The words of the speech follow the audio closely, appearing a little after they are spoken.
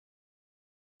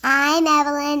I'm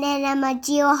Evelyn and I'm a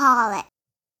geoholic.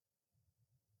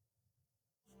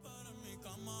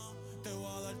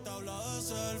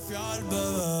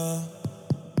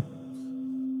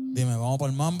 Dime, ¿vamos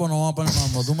para el mambo o no vamos para el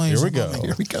mambo? Tú me Here dices. we go. Mami.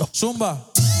 Here we go. Zumba.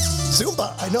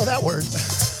 Zumba. I know that word.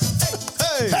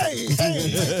 Hey.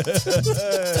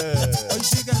 Hoy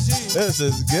sí que sí. This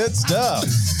is good stuff,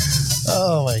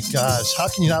 Oh my gosh. How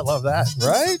can you not love that?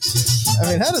 right? I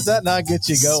mean, how does that not get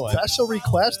you going? Special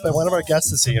request by one of our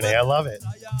guests this evening. I love it.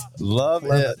 Love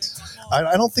it.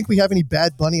 I don't think we have any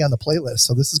Bad Bunny on the playlist,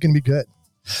 so this is going to be good.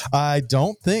 I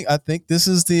think this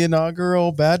is the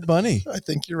inaugural Bad Bunny. I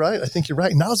think you're right.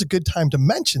 Now is a good time to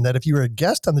mention that if you were a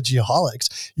guest on the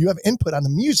Geoholics, you have input on the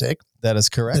music That is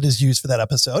correct. that is used for that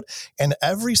episode. And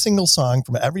every single song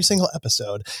from every single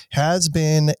episode has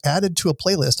been added to a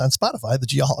playlist on Spotify, the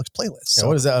Geoholics playlist. Yeah, So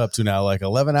what is that up to now? Like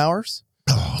 11 hours?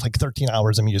 like 13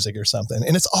 hours of music or something.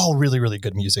 And it's all really, really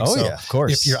good music. Oh, So yeah, of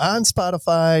course. if you're on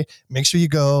Spotify, make sure you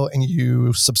go and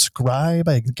you subscribe,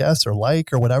 I guess, or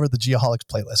like or whatever the Geoholics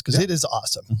playlist, because it is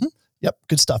awesome. Mhm. Yep,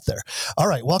 good stuff there. All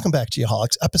right, welcome back,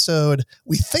 Geoholics. Episode,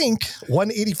 we think,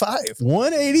 185.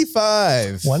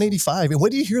 185. 185. And what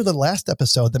do you hear the last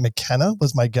episode that McKenna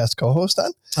was my guest co-host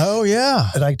on? Oh, yeah.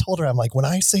 And I told her, I'm like, when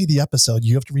I say the episode,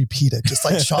 you have to repeat it, just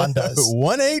like Sean does.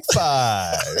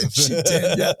 185. She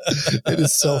did, yeah. It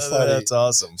is so funny. That's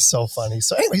awesome. So funny.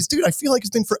 So anyways, dude, I feel like it's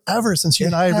been forever since you It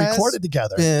and I has recorded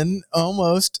together. Been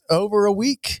almost over a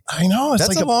week. I know. It's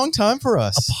That's like a long time for a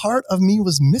us. part of me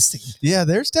was missing. Yeah,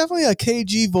 there's definitely a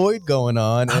KG void going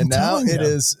on, I'm and now telling it you.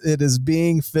 is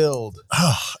being filled.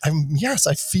 Yes,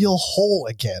 I feel whole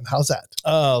again. How's that?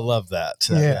 Oh, love that.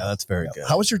 Yeah. That's very good.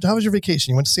 How was your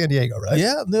vacation? You went to San Diego, right?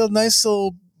 Yeah, nice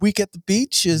little week at the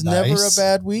beach is never a Nice.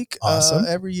 bad week. Awesome.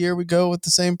 Every year we go with the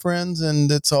same friends,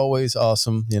 and it's always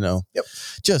awesome. Yep.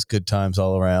 Just good times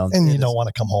all around. And It you is- don't want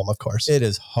to come home, of course. It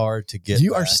is hard to get.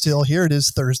 You are back. still here. It is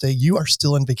Thursday. You are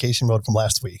still in vacation mode from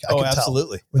last week. I Oh, can tell.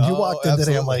 absolutely. When you Oh, walked in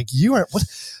today, I'm absolutely. like, you are what?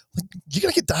 Like, you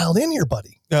gotta get dialed in here,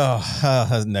 buddy.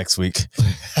 Oh, next week.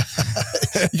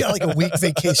 You got like a week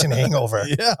vacation hangover.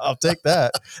 Yeah, I'll take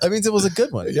that. That means it was a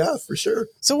good one. Yeah, for sure.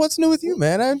 So what's new with you,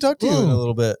 man? I haven't talked to you in a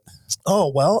little bit. Oh,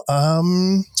 well,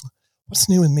 what's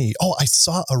new with me? Oh, I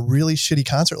saw a really shitty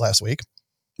concert last week.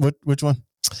 Which one?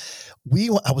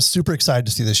 I was super excited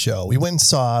to see this show. We went and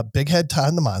saw Big Head Todd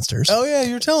and the Monsters Oh yeah,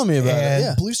 you were telling me about and it.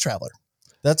 Yeah, Blues Traveler.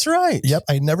 that's right. Yep,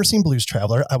 I'd never seen Blues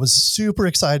Traveler. I was super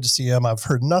excited to see him. I've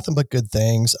heard nothing but good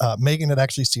things. Megan had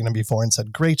actually seen him before and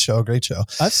said, "Great show, great show."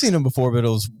 I've seen them before, but it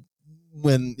was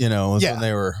when Yeah. when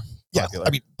they were Yeah, popular.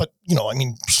 I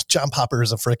mean, John Popper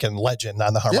is a freaking legend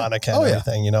on the harmonica Oh, and yeah.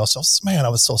 everything, So, man, I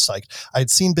was so psyched. I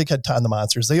had seen Big Head Todd and the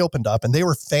Monsters. They opened up and they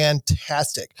were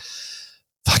fantastic.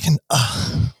 Fucking,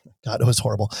 God, it was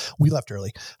horrible. We left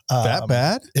early. that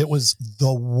bad? It was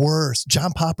the worst.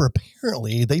 John Popper,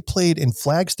 apparently, they played in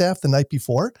Flagstaff the night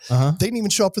before. Uh-huh. They didn't even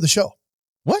show up for the show.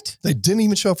 What? They didn't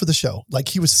even show up for the show. Like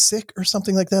he was sick or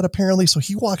something like that, apparently. So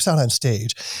he walks out on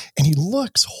stage and he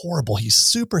looks horrible. He's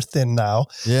super thin now.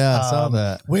 Yeah, I saw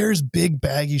that. Wears big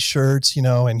baggy shirts,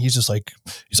 and he's like,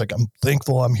 I'm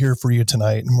thankful I'm here for you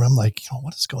tonight. And I'm like,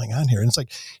 what is going on here? And it's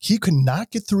like, he could not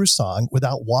get through a song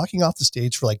without walking off the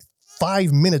stage for like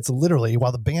 5 minutes, literally,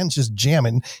 while the band's just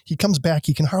jamming. He comes back.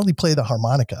 He can hardly play the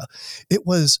harmonica. It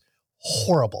was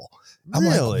horrible. I'm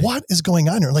Really? like, what is going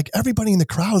on here? Like everybody in the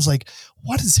crowd was like,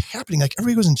 what is happening? Like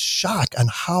everybody was in shock on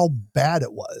how bad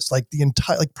it was. Like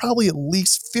probably at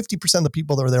least 50% of the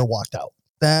people that were there walked out.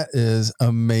 That is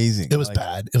amazing. It was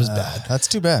bad. It was bad. That's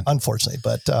too bad. Unfortunately.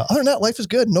 But other than that, life is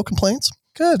good. No complaints.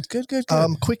 Good.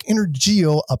 Quick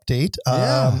Intergeo update.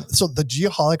 Yeah. So the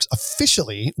Geoholics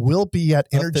officially will be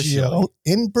at Intergeo Officially.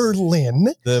 in Berlin.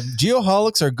 The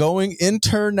Geoholics are going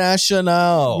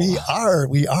international. We are.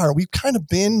 We've kind of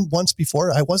been once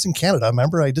before. I was in Canada.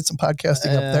 Remember, I did some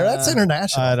podcasting up there. That's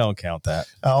international. I don't count that.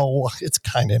 Oh, it's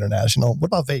kind of international. What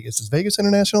about Vegas? Is Vegas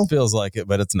international? Feels like it,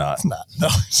 but it's not. It's not. No,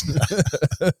 it's not.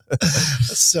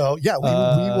 So, yeah, we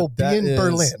will be That in is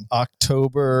Berlin.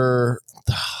 October.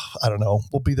 I don't know.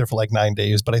 We'll be there for like 9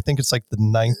 days, but I think it's like the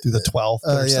 9th through the 12th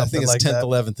or Yeah, I something think it's like 10th, that.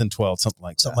 11th, and 12th, something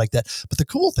like Something like that. But the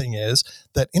cool thing is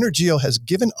that Intergeo has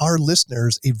given our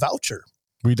listeners a voucher.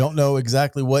 We don't know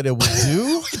exactly what it will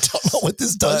do. We don't know what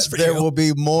this does but for there you. will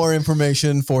be more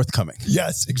information forthcoming.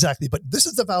 Yes, exactly. But this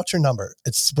is the voucher number.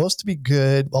 It's supposed to be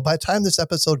good. Well, by the time this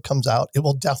episode comes out, it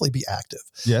will definitely be active.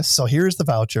 Yes. So here's the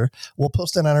voucher. We'll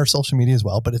post it on our social media as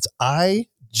well, but it's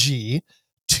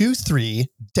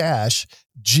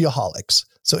IG23-Geoholics.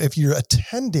 So if you're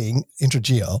attending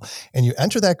Intergeo and you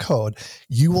enter that code,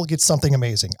 you will get something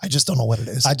amazing. I just don't know what it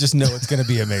is. I just know it's going to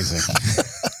be amazing.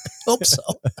 Hope so.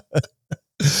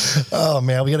 Oh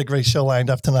man, we got a great show lined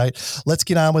up tonight. Let's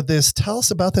get on with this. Tell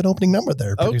us about that opening number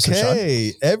there, producer Sean.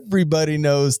 Okay, everybody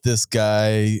knows this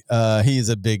guy. He's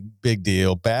a big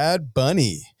deal. Bad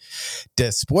Bunny.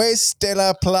 Después de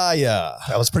la playa.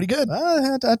 That was pretty good.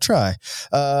 I try.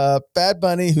 Bad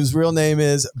Bunny, whose real name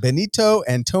is Benito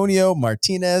Antonio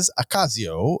Martinez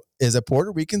Ocasio, is a Puerto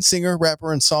Rican singer,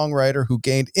 rapper, and songwriter who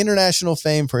gained international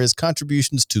fame for his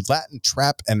contributions to Latin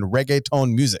trap and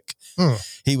reggaeton music.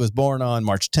 He was born on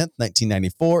March 10th,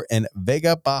 1994 in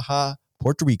Vega Baja,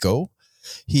 Puerto Rico.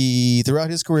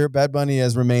 Throughout his career, Bad Bunny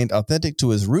has remained authentic to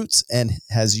his roots and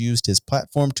has used his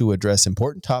platform to address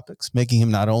important topics, making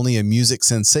him not only a music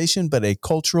sensation, but a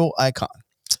cultural icon.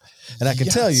 And I can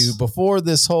tell you, before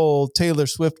this whole Taylor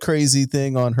Swift crazy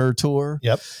thing on her tour,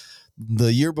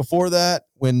 the year before that,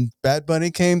 when Bad Bunny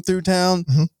came through town,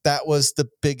 that was the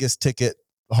biggest ticket,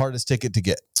 hardest ticket to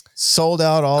get. Sold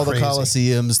out all the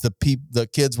Coliseums. The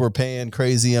kids were paying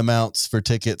crazy amounts for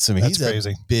tickets. I mean, he's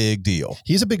crazy. A big deal.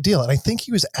 He's a big deal. And I think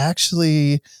he was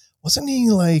actually, wasn't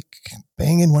he like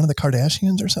banging one of the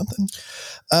Kardashians or something?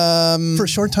 For a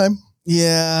short time?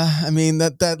 Yeah. I mean,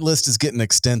 that list is getting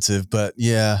extensive, but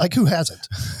yeah. Like who hasn't?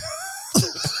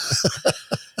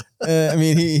 I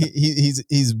mean,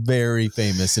 he's very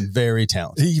famous and very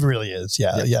talented. He really is.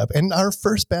 Yeah. And our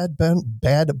first Bad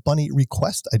Bunny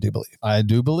request, I do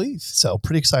believe. So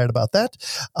pretty excited about that.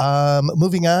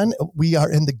 Moving on, we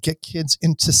are in the Get Kids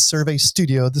Into Survey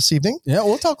studio this evening. Yeah,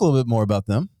 we'll talk a little bit more about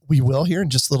them. We will here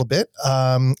in just a little bit.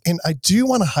 And I do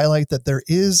want to highlight that there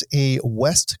is a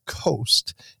West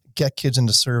Coast Get Kids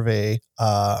Into Survey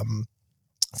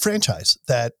franchise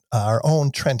that our own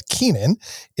Trent Keenan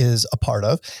is a part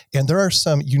of. And there are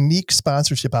some unique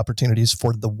sponsorship opportunities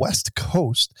for the West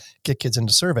Coast Get Kids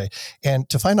Into Survey. And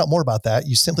to find out more about that,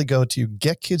 you simply go to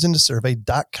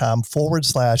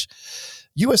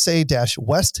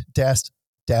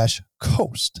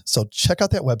getkidsintosurvey.com/USA-West-Coast. So check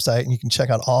out that website and you can check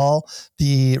out all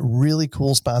the really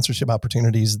cool sponsorship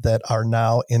opportunities that are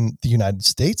now in the United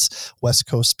States, West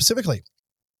Coast specifically.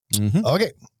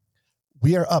 Okay.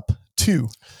 We are up to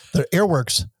the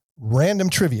Airworks random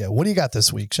trivia. What do you got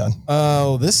this week, Sean?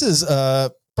 Oh, this is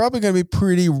probably going to be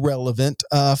pretty relevant.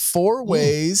 4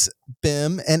 ways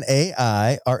BIM and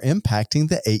AI are impacting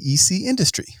the AEC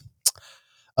industry.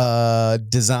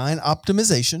 Design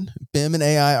optimization. BIM and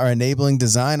AI are enabling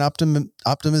design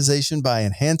optimization by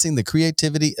enhancing the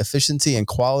creativity, efficiency, and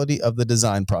quality of the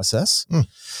design process.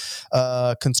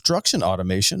 Construction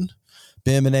automation.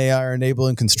 BIM and AI are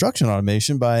enabling construction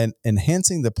automation by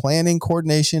enhancing the planning,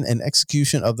 coordination, and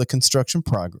execution of the construction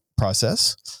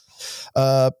process.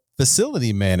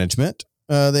 Facility management.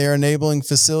 They are enabling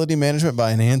facility management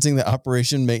by enhancing the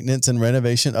operation, maintenance, and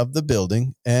renovation of the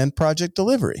building. And project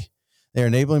delivery. They are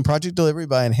enabling project delivery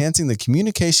by enhancing the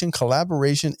communication,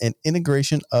 collaboration, and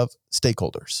integration of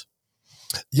stakeholders.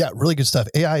 Yeah, really good stuff.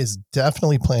 AI is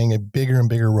definitely playing a bigger and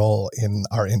bigger role in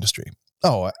our industry.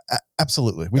 Oh,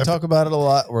 absolutely. We talk about it a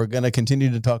lot. We're going to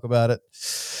continue to talk about it.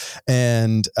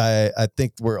 And I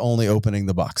think we're only opening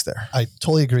the box there. I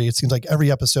totally agree. It seems like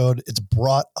every episode it's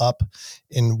brought up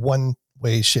in one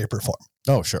way, shape, or form.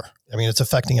 Oh, sure. I mean, it's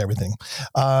affecting everything.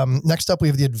 Next up, we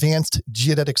have the Advanced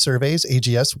Geodetic Surveys,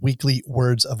 AGS, Weekly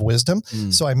Words of Wisdom.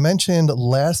 So I mentioned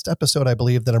last episode, I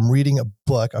believe, that I'm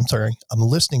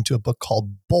listening to a book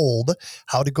called Bold,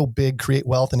 How to Go Big, Create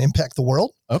Wealth, and Impact the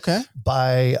World. Okay.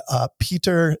 By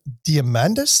Peter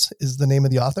Diamandis is the name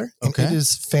of the author. And it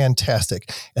is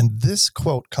fantastic. And this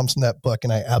quote comes from that book,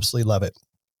 and I absolutely love it.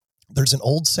 There's an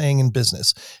old saying in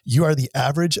business: you are the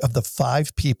average of the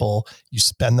 5 people you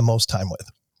spend the most time with.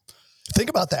 Think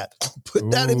about that. Put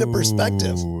that into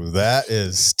perspective. That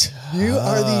is tough. You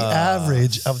are the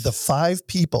average of the 5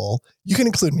 people. You can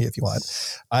include me if you want.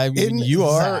 I mean, you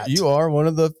are one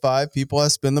of the 5 people I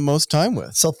spend the most time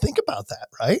with. So think about that,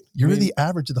 right? You're the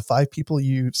average of the 5 people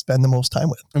you spend the most time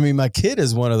with. I mean, my kid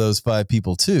is one of those 5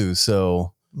 people too.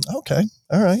 So okay,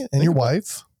 all right, and your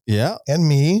wife. Yeah. And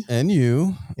me. And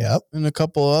you. Yep. And a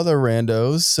couple other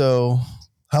randos. So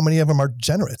how many of them are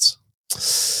degenerates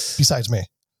besides me?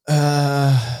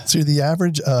 So you're the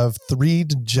average of 3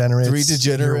 degenerates. 3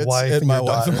 degenerates. Your wife and my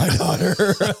wife and my daughter.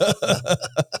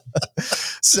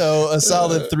 So a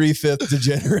solid 3/5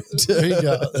 degenerate. There you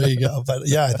go. But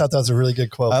yeah, I thought that was a really good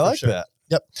quote. I like that.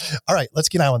 Yep. All right, let's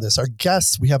get on with this. Our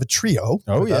guests, we have a trio.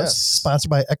 Oh, yes. Us, sponsored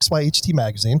by XYHT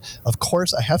Magazine. Of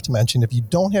course, I have to mention, if you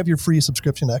don't have your free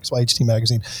subscription to XYHT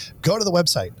Magazine, go to the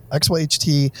website,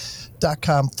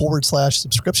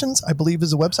 xyht.com/subscriptions, I believe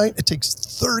is the website. It takes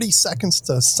 30 seconds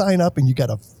to sign up, and you get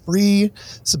a free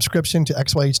subscription to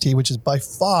XYHT, which is by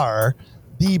far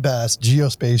the best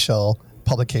geospatial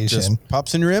publication. Just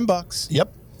pops in your inbox. Yep,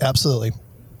 absolutely.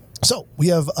 So we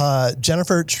have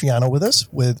Jennifer Triana with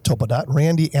us with TopoDot,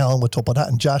 Randy Allen with TopoDot,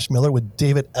 and Josh Miller with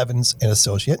David Evans and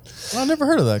Associate. Well, I never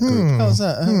heard of that group. How's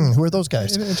that? Who are those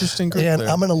guys? An interesting group. And there.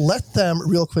 I'm going to let them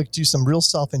real quick do some real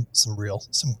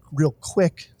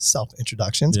quick self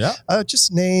introductions. Yeah.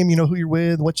 Just name, who you're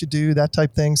with, what you do, that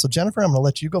type thing. So Jennifer, I'm going to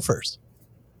let you go first.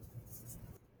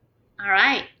 All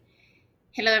right.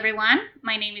 Hello, everyone.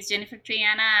 My name is Jennifer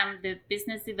Triana. I'm the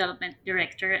Business Development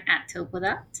Director at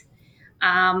TopoDot.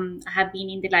 I have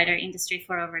been in the LiDAR industry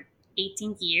for over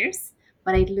 18 years,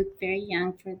 but I look very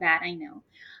young for that, I know.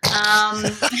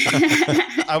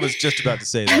 I was just about to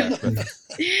say that. But.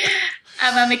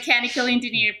 I'm a mechanical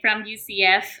engineer from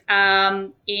UCF,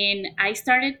 and I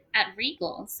started at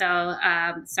Regal. So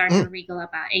started at Regal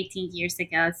about 18 years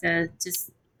ago. So just,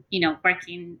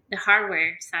 working the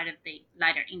hardware side of the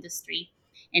LiDAR industry.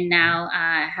 And now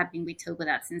I have been with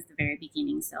TopoDot since the very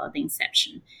beginning, so the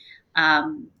inception.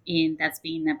 And that's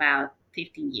been about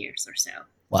 15 years or so.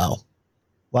 Wow.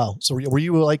 So were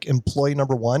you like employee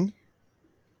number one?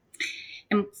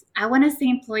 And I want to say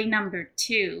employee number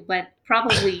 2, but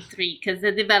probably 3 because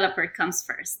the developer comes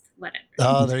first. Whatever.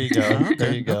 Oh, there you go.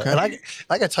 There you go. Okay. And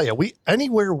I got to tell you,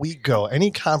 anywhere we go,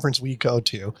 any conference we go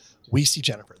to, we see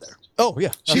Jennifer there. Oh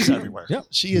yeah, she's everywhere. Yeah,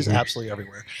 she is absolutely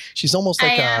everywhere. She's almost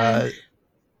like I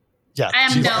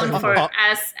am known for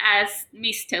as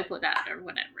Miss TopoDot or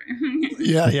whatever.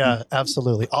 Yeah,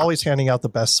 absolutely. Always handing out the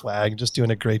best swag, just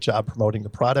doing a great job promoting the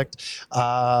product.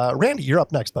 Randy, you're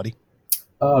up next, buddy.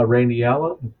 Randy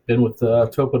Allen, been with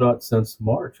TopoDot since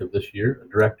March of this year,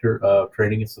 Director of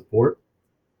Training and Support.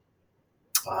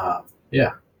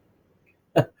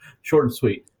 Short and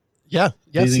sweet. Yeah,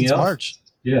 Anything since else? March.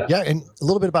 Yeah, and a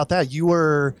little bit about that. You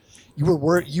were a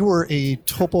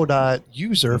TopoDot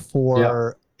user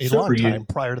for a long time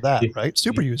prior to that, right?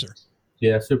 Super user.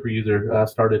 Yeah, super user. I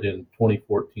started in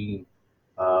 2014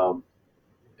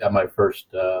 at my first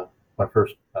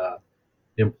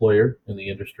employer in the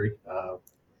industry,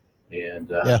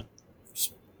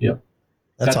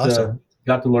 That's awesome.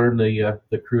 Got to learn the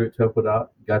crew at TopoDot.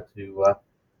 Got to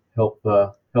help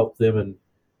them and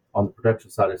on the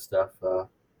production side of stuff,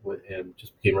 and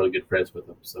just became really good friends with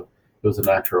them. So it was a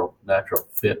natural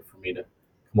fit for me to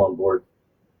come on board.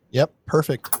 Yep,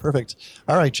 perfect.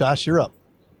 All right, Josh, you're up.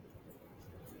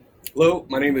 Hello,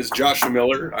 my name is Joshua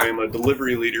Miller. I am a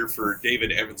delivery leader for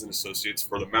David Evans and Associates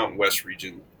for the Mountain West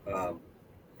region.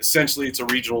 Essentially, it's a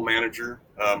regional manager.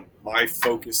 My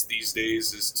focus these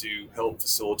days is to help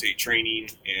facilitate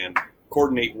training and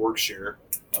coordinate work share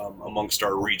amongst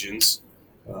our regions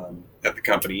at the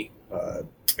company.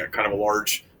 Got kind of a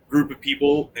large group of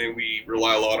people, and we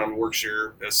rely a lot on work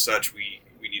share. As such, we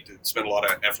need to spend a lot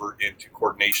of effort into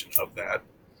coordination of that.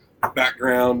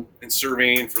 Background in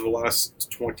surveying for the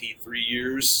last 23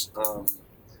 years. So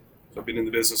I've been in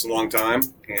the business a long time,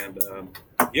 and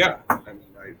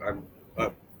I'm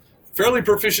a fairly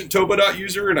proficient TopoDot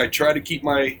user, and I try to keep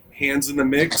my hands in the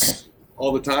mix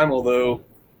all the time, although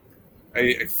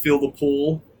I feel the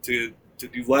pull to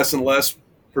do less and less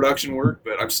production work,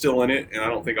 but I'm still in it, and I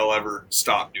don't think I'll ever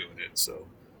stop doing it. So,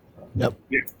 Yep.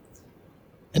 Yeah.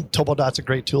 And TopoDot's a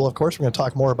great tool, of course. We're going to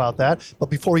talk more about that. But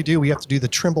before we do, we have to do the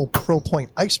Trimble Pro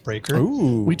Point Icebreaker.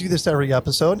 Ooh. We do this every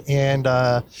episode, and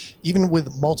even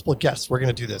with multiple guests, we're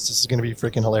going to do this. This is going to be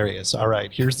freaking hilarious. All right,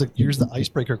 here's the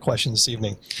icebreaker question this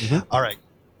evening. Mm-hmm. All right,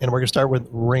 and we're going to start with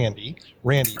Randy.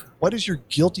 Randy, what is your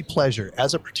guilty pleasure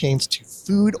as it pertains to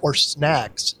food or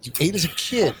snacks you ate as a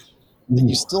kid that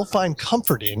you still find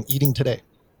comfort in eating today?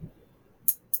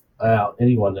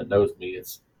 Anyone that knows me,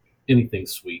 it's anything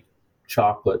sweet.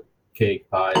 Chocolate, cake,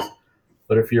 pies.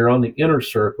 But if you're on the inner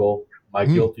circle, my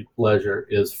guilty pleasure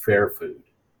is fair food.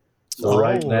 So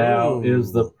right now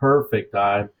is the perfect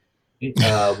time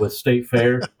with State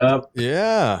Fair up.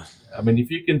 Yeah. I mean,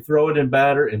 if you can throw it in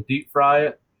batter and deep fry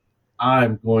it,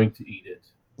 I'm going to eat it.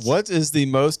 What is the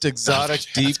most exotic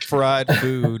deep fried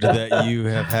food that you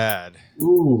have had?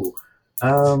 Ooh. I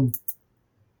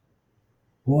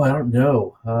don't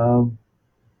know.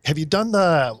 Have you done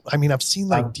I've seen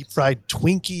like deep fried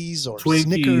Twinkies or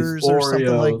Snickers or Oreos,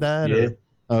 something like that. Yeah.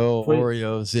 Oh,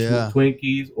 Oreos, yeah.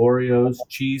 Twinkies, Oreos,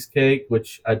 cheesecake,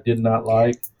 which I did not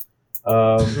like.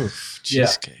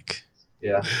 Cheesecake.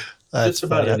 Yeah. That's just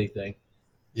about funny. anything.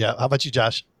 Yeah. How about you,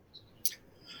 Josh?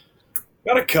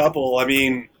 Got a couple. I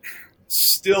mean,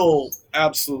 still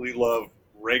absolutely love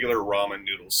regular ramen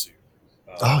noodle soup.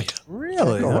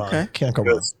 Really? Okay. Can't go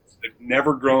wrong. I've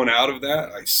never grown out of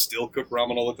that. I still cook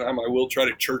ramen all the time. I will try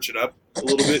to church it up a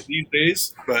little bit these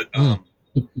days, but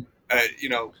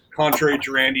contrary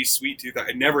to Randy's sweet tooth,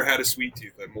 I never had a sweet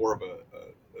tooth. I'm more of a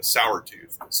sour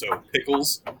tooth. So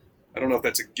pickles, I don't know if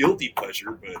that's a guilty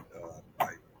pleasure, but I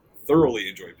thoroughly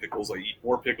enjoy pickles. I eat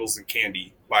more pickles than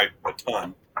candy by a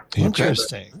ton.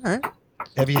 Interesting. All right.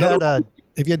 Have you had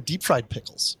deep fried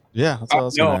pickles? Yeah, that's what I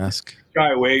was No. going to ask. I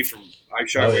shy away from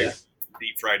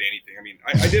deep fried anything. I mean,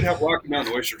 I did have Rocky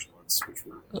Mountain oysters once, which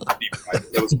were deep fried.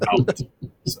 That was out.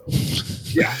 So,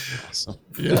 yeah. Awesome.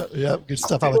 Yeah. Good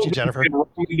stuff. How about you, Jennifer? And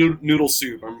ramen noodle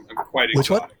soup. I'm quite excited. Which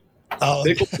one? Oh,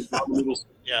 Pickles and ramen noodle soup.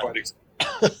 Yeah. Quite excited.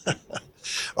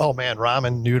 Oh man,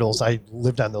 ramen noodles. I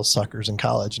lived on those suckers in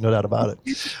college, no doubt about it.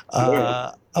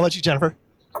 How about you, Jennifer?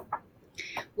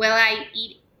 Well, I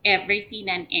eat everything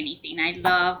and anything. I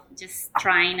love just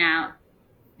trying out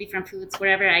different foods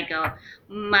wherever I go.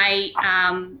 I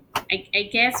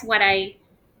guess what I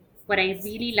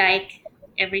really like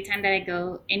every time that I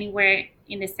go anywhere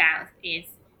in the South is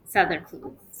Southern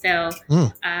food. So,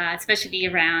 especially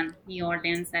around New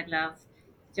Orleans, I love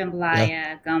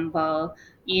jambalaya, gumbo.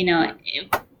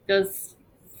 Those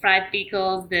fried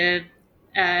pickles, the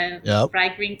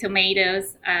fried green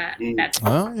tomatoes. That's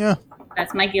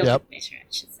my guilty pleasure, I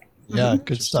should say. Yeah,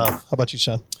 good stuff. How about you,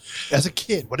 Sean? As a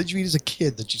kid, what did you eat as a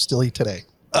kid that you still eat today?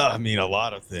 I mean, a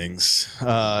lot of things.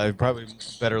 Probably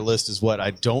better list is what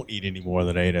I don't eat anymore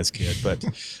than I ate as a kid. But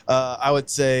I would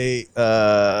say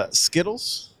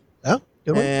Skittles. Yeah,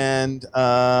 good one. And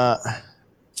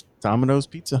Domino's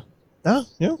Pizza. Yeah,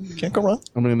 can't go wrong.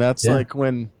 I mean, that's like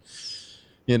when,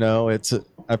 I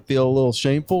feel a little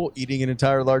shameful eating an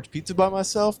entire large pizza by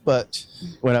myself. But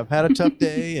when I've had a tough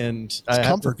day and I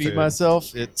have to feed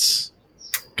myself, it's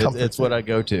what I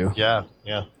go to. Yeah.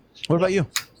 What about you?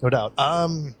 No doubt.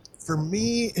 For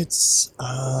me, it's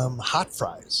hot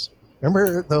fries.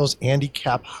 Remember those Andy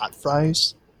Cap hot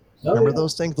fries? Remember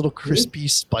those things? Little crispy,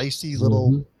 spicy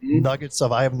little nuggets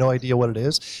of I have no idea what it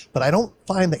is. But I don't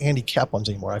find the Andy Cap ones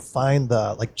anymore. I find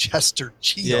the Chester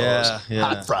Cheetos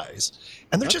hot fries.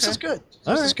 And they're just as good.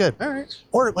 Just as good. All right.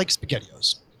 Or like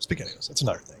SpaghettiOs. That's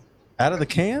another thing. Out of the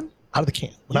can? Out of the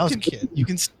can. When I was a kid. You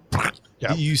can...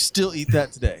 Yeah. You still eat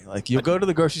that today? Like you'll go to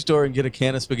the grocery store and get a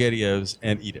can of SpaghettiOs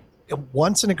and eat it?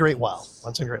 Once in a great while.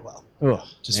 Oh,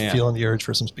 just feeling the urge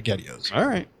for some SpaghettiOs. All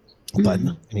right. But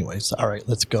anyways, all right,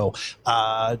 let's go.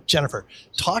 Jennifer,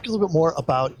 talk a little bit more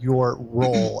about your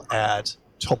role at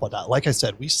TopoDot. Like I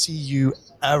said, we see you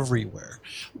everywhere.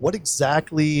 What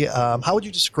exactly, how would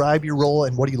you describe your role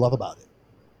and what do you love about it?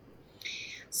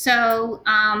 So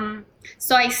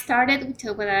I started with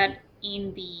TopoDot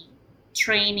in the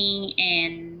training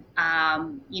and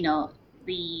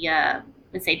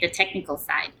let's say the technical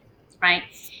side, right?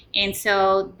 And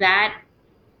so that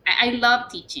I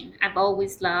love teaching. I've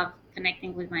always loved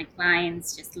connecting with my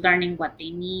clients, just learning what they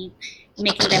need,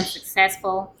 making them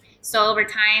successful. So over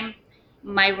time,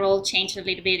 my role changed a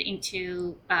little bit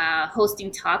into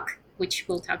hosting talk, which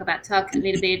we'll talk about talk a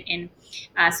little bit, and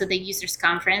so the users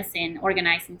conference and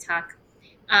organizing talk.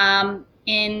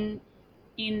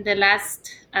 In the last,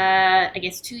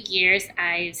 2 years,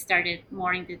 I started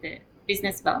more into the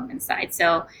business development side.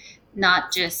 So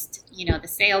not just, the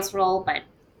sales role, but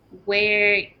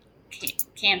where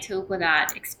can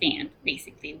TopoDot expand,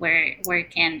 basically? Where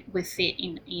can we fit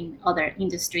in other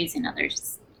industries and other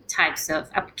types of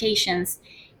applications?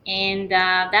 And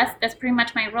that's pretty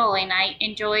much my role. And I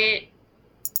enjoy it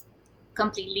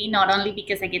completely, not only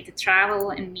because I get to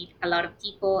travel and meet a lot of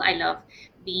people. I love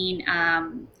being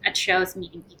at shows,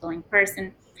 meeting people in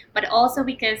person, but also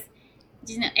because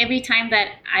every time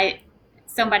that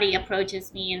somebody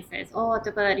approaches me and says, "Oh,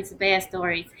 TopoDot is the best,"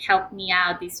 or "It's helped me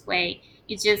out this way,"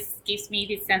 it just gives me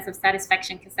this sense of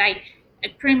satisfaction because I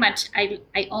pretty much I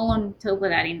own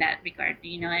TopoDot in that regard.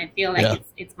 I feel like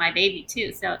it's my baby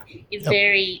too, so it's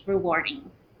very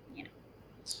rewarding.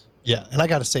 Yeah, and I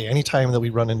got to say, anytime that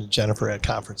we run into Jennifer at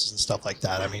conferences and stuff like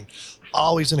that, I mean,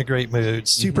 always in a great mood,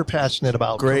 super passionate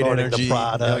about promoting the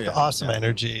product, awesome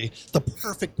energy, the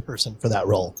perfect person for that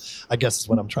role, I guess is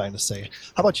what I'm trying to say.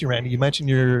 How about you, Randy? You mentioned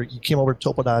you came over to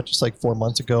TopoDot just like 4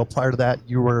 months ago. Prior to that,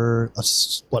 you were a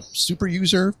super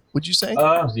user, would you say?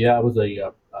 Yeah, I was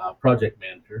a project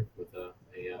manager with a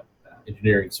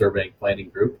engineering surveying planning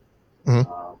group, and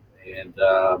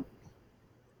I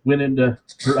went into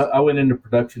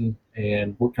production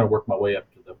and worked my way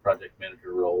up to the project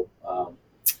manager role.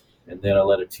 And then I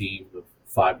led a team of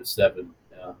 5 to 7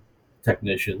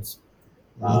 technicians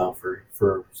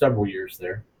for several years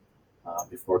there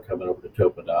before coming over to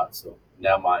TopoDot. So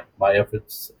now my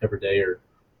efforts every day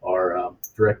are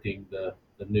directing the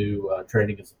new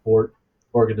training and support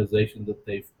organization that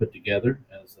they've put together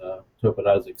as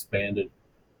TopoDot has expanded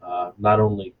not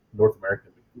only North America,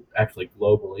 but actually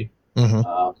globally.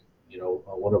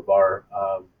 One of our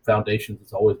foundations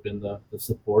has always been the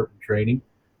support and training.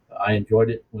 I enjoyed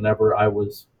it whenever I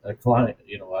was a client,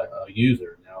 a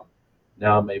user.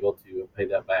 Now I'm able to pay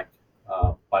that back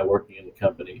by working in the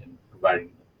company and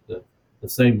providing the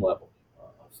same level of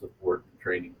support and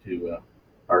training to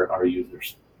our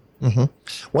users. Mm-hmm.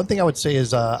 One thing I would say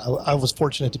is I was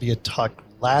fortunate to be at Tuck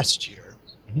last year,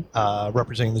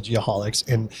 representing the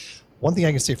Geoholics, and one thing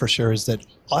I can say for sure is that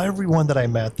everyone that I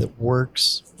met that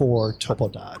works for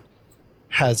TopoDot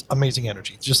has amazing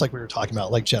energy, just like we were talking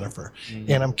about, like Jennifer.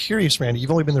 Mm-hmm. And I'm curious, Randy, you've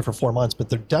only been there for 4 months, but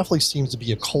there definitely seems to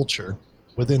be a culture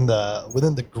within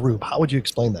the group. How would you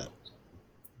explain that?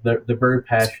 They're very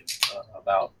passionate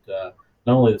about not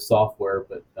only the software,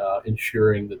 but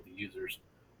ensuring that the users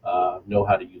know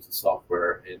how to use the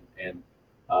software, and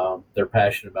they're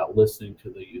passionate about listening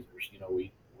to the users.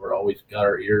 We're always got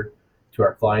our ear to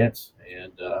our clients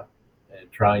and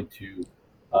trying to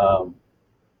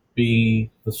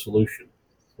be the solution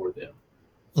for them.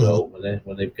 So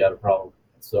when they've got a problem,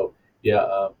 so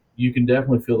you can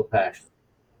definitely feel the passion.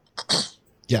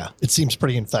 Yeah, it seems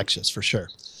pretty infectious for sure.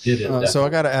 It is. So I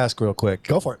got to ask real quick.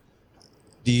 Go for it.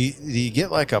 Do you get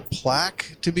like a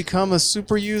plaque to become a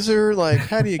super user? Like,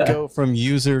 how do you go from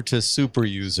user to super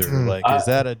user? Like, is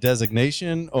that a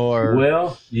designation,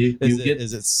 or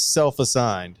is it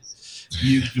self-assigned?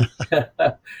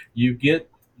 You get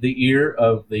the ear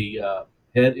of the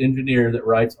head engineer that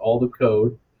writes all the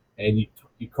code, and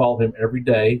you call him every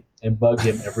day and bug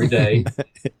him every day,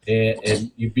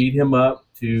 and you beat him up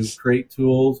to create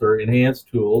tools or enhance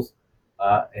tools,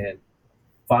 and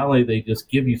finally they just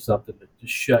give you something to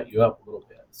just shut you up a little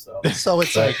bit. So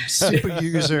it's like super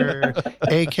user,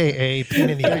 aka pain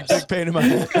in the ass. Big pain in my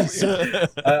ass.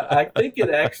 I think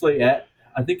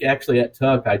actually at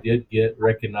Tuck I did get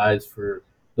recognized for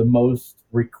the most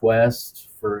requests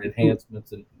for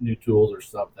enhancements and new tools or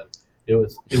something. It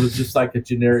was just like a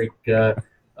generic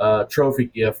trophy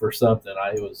gift or something.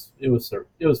 It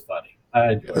was funny.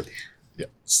 I enjoyed it. Yeah.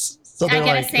 So I gotta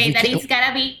like, say that it's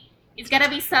gotta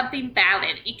be something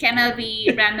valid. It cannot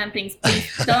be random things. Please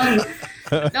don't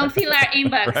fill our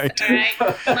inbox. Right. All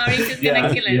right, Maurice is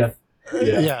gonna kill us.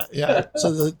 Yeah.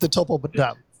 So the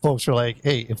TopoDot folks were like,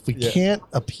 hey, if we can't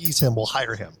appease him, we'll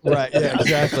hire him. Right. Yeah.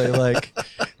 Exactly. Like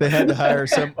they had to hire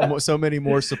so many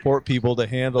more support people to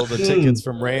handle the tickets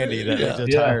from Randy that they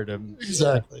just hired him.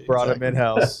 Exactly. Brought him in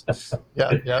house.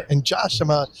 Yeah. And Josh,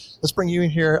 let's bring you in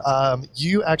here.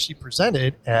 You actually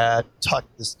presented at Tuck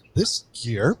this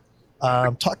year.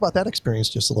 Talk about that experience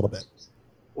just a little bit.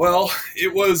 Well,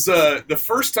 it was the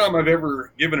first time I've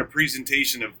ever given a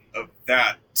presentation of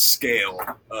that scale,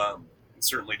 and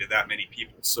certainly to that many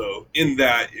people. So in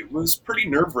that, it was pretty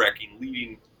nerve-wracking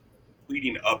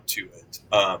leading up to it.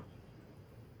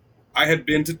 I had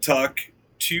been to Tuck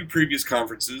 2 previous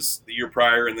conferences, the year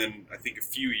prior and then I think a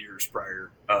few years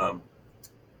prior,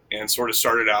 and sort of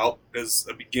started out as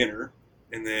a beginner.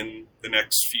 And then the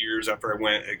next few years after I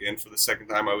went again for the second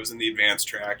time, I was in the advanced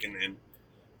track, and then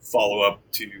follow up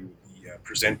to the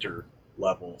presenter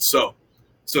level. So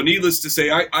needless to say,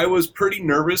 I was pretty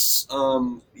nervous,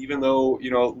 even though,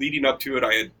 leading up to it,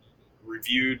 I had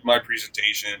reviewed my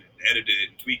presentation and edited it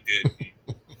and tweaked it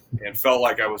and felt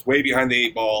like I was way behind the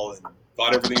 8 ball and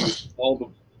thought all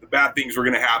the bad things were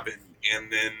going to happen,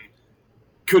 and then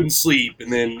couldn't sleep,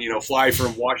 and then, fly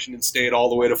from Washington State all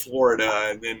the way to Florida.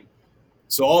 And then,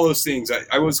 so all those things,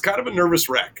 I was kind of a nervous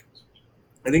wreck.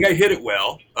 I think I hit it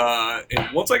well.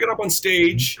 And once I got up on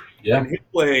stage and hit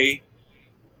play,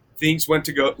 things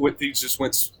just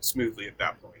went smoothly at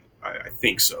that point. I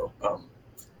think so.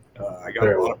 I got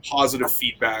a lot of positive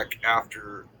feedback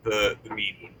after the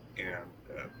meeting, and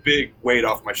a big weight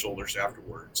off my shoulders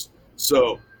afterwards.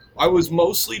 So I was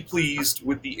mostly pleased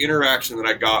with the interaction that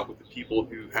I got with the people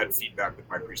who had feedback with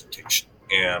my presentation.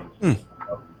 And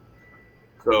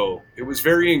so it was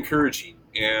very encouraging.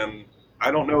 And I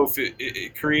don't know if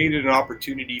it created an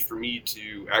opportunity for me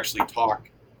to actually talk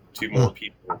to more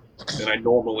people than I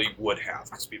normally would have,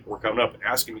 because people were coming up and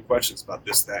asking me questions about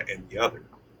this, that, and the other.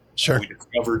 Sure. We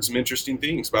discovered some interesting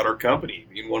things about our company.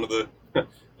 Being one of the,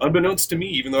 unbeknownst to me,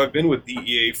 even though I've been with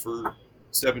DEA for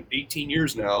 18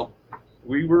 years now,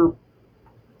 we were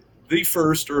the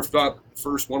first, or if not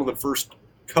first, one of the first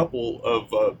couple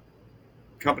of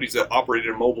companies that operated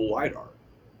a mobile LiDAR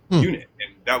unit.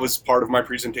 And that was part of my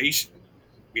presentation.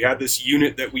 We had this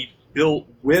unit that we built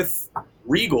with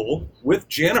Regal, with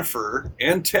Jennifer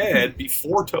and Ted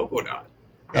before TopoDot.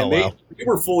 And they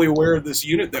were fully aware of this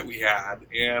unit that we had.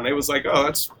 And it was like, oh,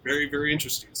 that's very, very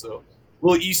interesting. So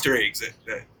little Easter eggs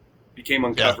that became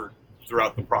uncovered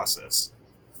throughout the process.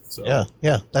 So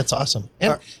Yeah, that's awesome.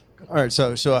 And all right,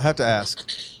 so I have to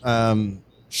ask,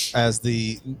 as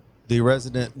the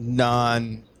resident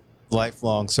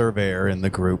lifelong surveyor in the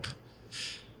group.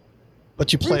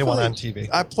 But you play one on TV.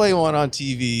 I play one on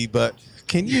TV, but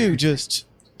can you just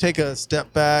take a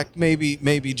step back?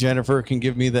 Maybe Jennifer can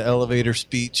give me the elevator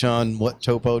speech on what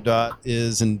TopoDot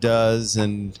is and does,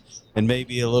 and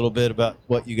maybe a little bit about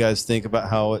what you guys think about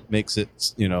how it makes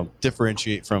it,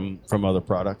 differentiate from other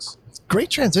products. Great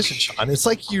transition, Sean. It's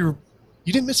like you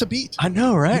didn't miss a beat. I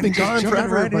know, right? You've been gone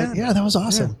forever, right but yeah, that was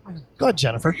awesome. Yeah. Go ahead,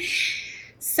 Jennifer.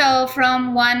 So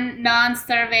from one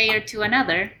non-surveyor to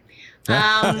another.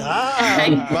 By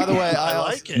the way, I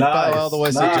like it. By the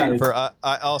way, Jennifer,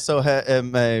 I also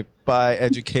am by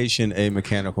education a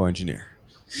mechanical engineer.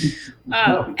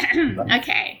 Oh,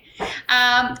 okay.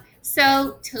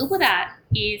 So TopoDot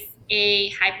is a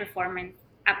high-performance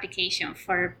application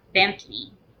for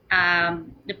Bentley,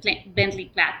 the Bentley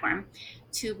platform,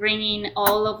 to bring in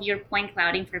all of your point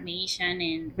cloud information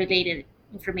and related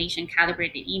information,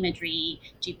 calibrated imagery,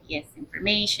 GPS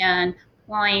information,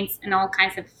 points, and all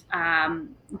kinds of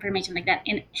information like that,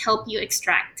 and help you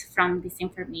extract from this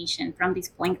information, from these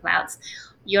point clouds,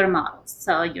 your models.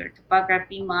 So your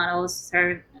topography models,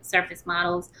 surface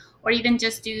models, or even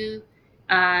just do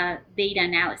data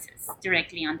analysis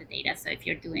directly on the data. So if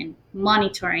you're doing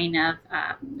monitoring of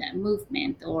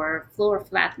movement or floor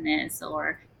flatness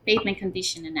or pavement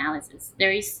condition analysis,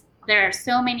 there are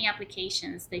so many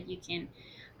applications that you can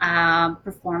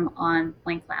perform on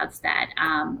point clouds that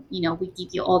we give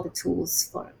you all the tools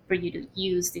for you to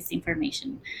use this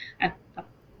information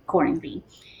accordingly.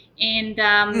 And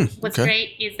what's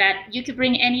great is that you could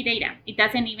bring any data. It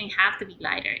doesn't even have to be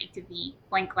LiDAR. It could be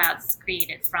point clouds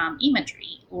created from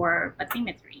imagery or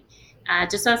bathymetry.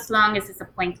 Just as long as it's a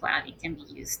point cloud, it can be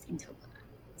used in TopoDot.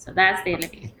 So that's the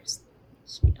elevators.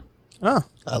 Oh,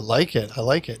 I like it.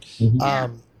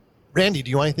 Mm-hmm. Randy, do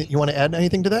you want to add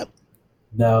anything to that?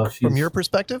 No, from your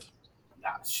perspective?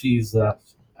 She's, I've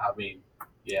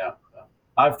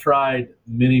tried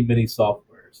many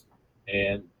softwares,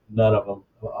 and none of them,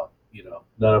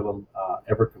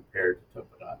 ever compared to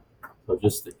TopoDot. So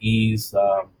just the ease,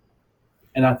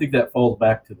 and I think that falls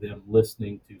back to them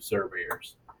listening to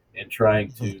surveyors and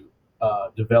trying to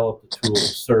develop the tool with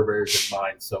surveyors in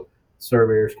mind, so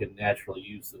surveyors can naturally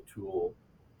use the tool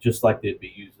just like they'd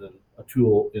be using a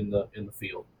tool in the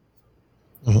field.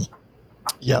 Mm-hmm.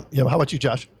 Yeah. How about you,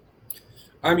 Josh?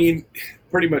 I mean,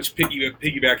 pretty much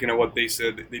piggybacking on what they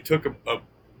said. They took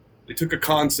a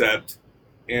concept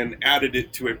and added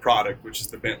it to a product, which is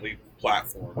the Bentley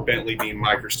platform. Bentley being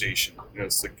MicroStation.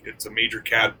 It's a major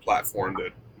CAD platform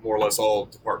that more or less all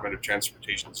Department of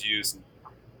Transportations use. And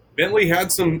Bentley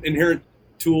had some inherent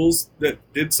tools that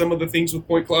did some of the things with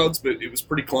point clouds, but it was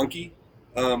pretty clunky.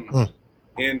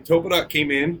 And TopoDot came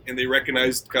in and they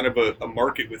recognized kind of a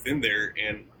market within there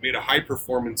and made a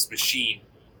high-performance machine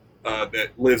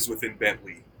that lives within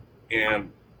Bentley.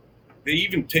 And they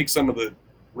even take some of the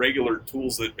regular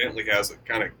tools that Bentley has that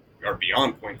kind of are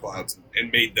beyond point clouds and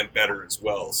made them better as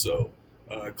well. So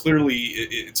clearly,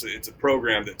 it's a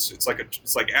program it's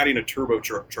like adding a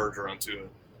turbocharger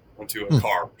onto a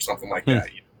car or something like that.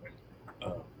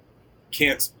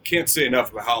 Can't say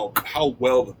enough about how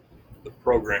well the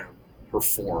program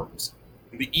performs,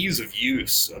 and the ease of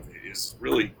use of it is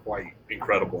really quite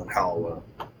incredible, and how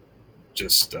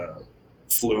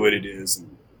fluid it is,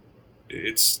 and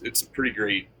it's a pretty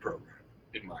great program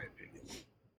in my opinion.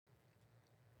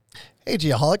 Hey,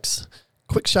 Geoholics.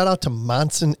 Quick shout out to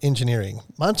Monson Engineering.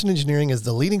 Monson Engineering is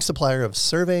the leading supplier of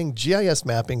surveying, GIS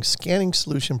mapping, scanning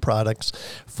solution products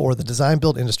for the design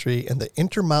build industry in the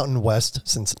Intermountain West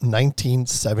since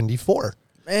 1974.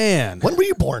 Man. When were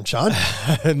you born, Sean?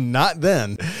 Not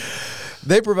then.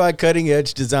 They provide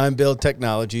cutting-edge design build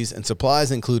technologies and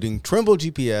supplies including Trimble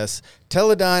GPS,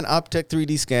 Teledyne Optech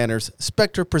 3D scanners,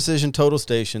 Spectra Precision Total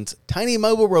Stations, Tiny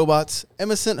Mobile Robots,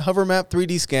 Emescent Hovermap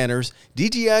 3D scanners,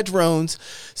 DJI drones,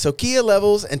 Sokia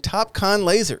levels, and TopCon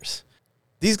lasers.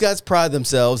 These guys pride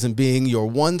themselves in being your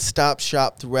one-stop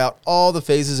shop throughout all the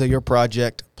phases of your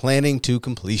project, planning to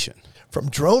completion. From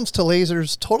drones to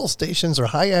lasers, total stations, or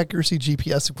high-accuracy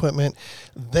GPS equipment,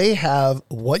 they have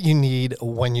what you need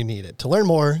when you need it. To learn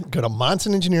more, go to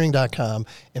monsonengineering.com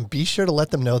and be sure to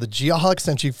let them know the Geoholic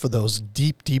sent you for those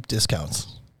deep, deep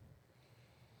discounts.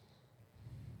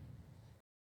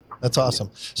 That's awesome.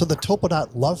 So the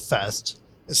TopoDot Love Fest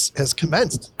has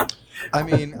commenced. I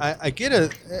mean, I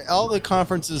get all the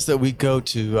conferences that we go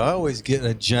to, I always get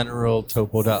a general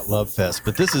TopoDot Love Fest,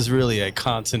 but this is really a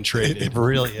concentrated. It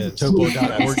really is.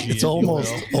 TopoDot orgy. It's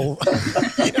almost,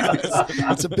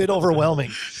 it's a bit overwhelming.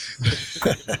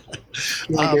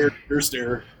 First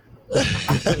error.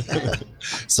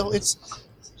 So it's,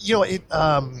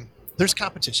 there's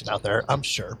competition out there, I'm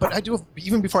sure. But I do,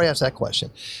 even before I ask that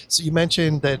question, so you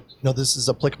mentioned that this is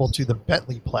applicable to the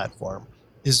Bentley platform.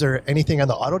 Is there anything on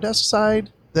the Autodesk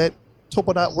side that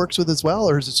TopoDot works with as well,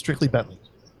 or is it strictly Bentley?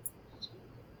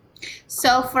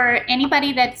 So for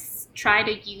anybody that's tried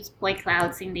to use point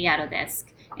clouds in the Autodesk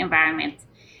environment,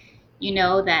 you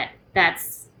know that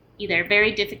that's either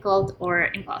very difficult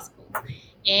or impossible.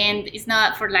 And it's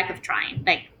not for lack of trying.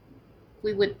 Like,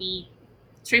 we would be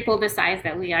triple the size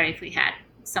that we are if we had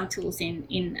some tools in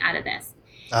Autodesk.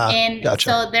 And gotcha.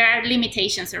 so there are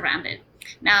limitations around it.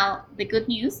 Now, the good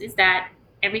news is that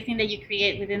everything that you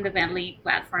create within the Bentley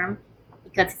platform,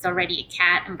 because it's already a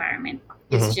CAD environment,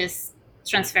 is just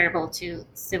transferable to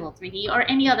Civil 3D or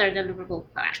any other deliverable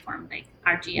platform like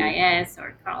ArcGIS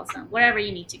or Carlson, wherever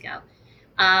you need to go.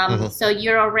 So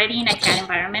you're already in a CAD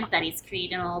environment that is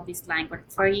creating all this line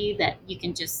work for you that you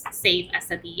can just save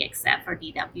as a DXF or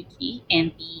DWG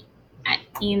and be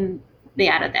in the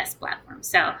Autodesk platform.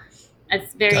 So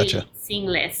it's very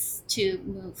seamless to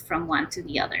move from one to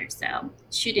the other. So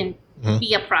it shouldn't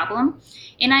be a problem.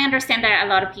 And I understand that a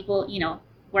lot of people,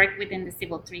 work within the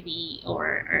Civil 3D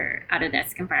or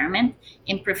Autodesk environment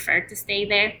and prefer to stay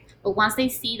there. But once they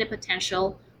see the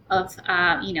potential of,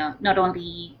 not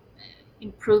only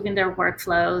improving their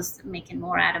workflows, making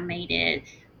more automated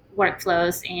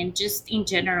workflows, and just in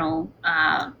general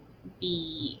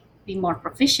be more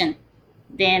proficient,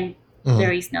 then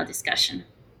there is no discussion.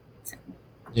 So.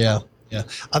 Yeah.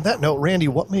 On that note, Randy,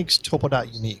 what makes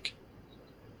TopoDot unique?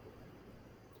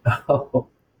 Oh,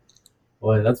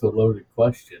 boy, that's a loaded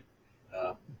question.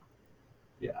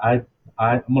 I'm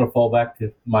going to fall back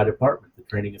to my department, the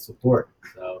training and support.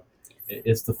 So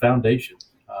it's the foundation.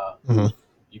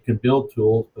 You can build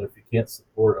tools, but if you can't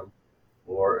support them,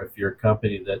 or if you're a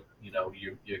company that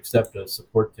you accept a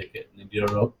support ticket and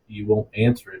you won't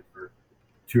answer it for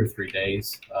 2 or 3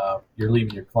 days, you're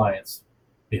leaving your clients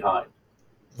behind.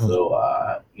 So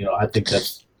I think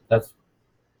that's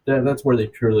where they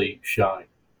truly shine.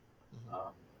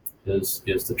 Is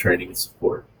the training and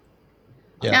support.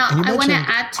 Yeah. Now, I want to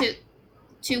add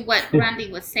to what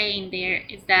Randy was saying there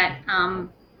is that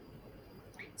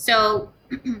so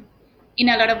in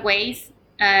a lot of ways,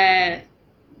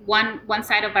 one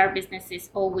side of our business is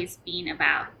always being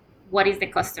about what is the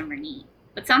customer need.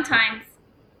 But sometimes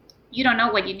you don't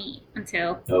know what you need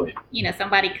until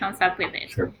somebody comes up with it.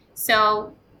 Sure.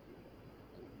 So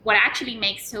what actually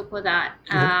makes TopoDot,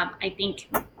 I think,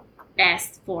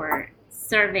 best for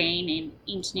surveying and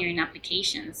engineering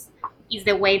applications is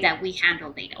the way that we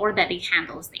handle data, or that it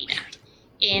handles data.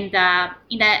 And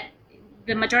in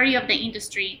the majority of the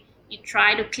industry, you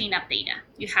try to clean up data.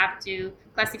 You have to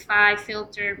classify,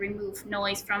 filter, remove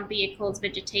noise from vehicles,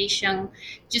 vegetation,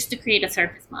 just to create a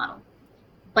surface model.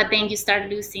 But then you start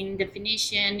losing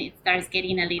definition. It starts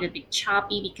getting a little bit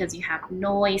choppy because you have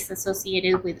noise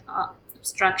associated with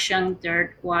obstruction,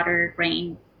 dirt, water,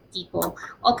 rain, people,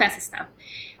 all kinds of stuff.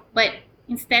 But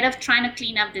instead of trying to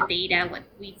clean up the data, what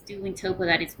we do in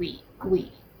TopoDot is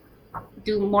we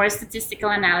do more statistical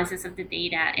analysis of the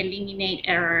data, eliminate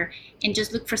error, and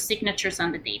just look for signatures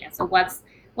on the data. So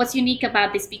what's unique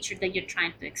about this feature that you're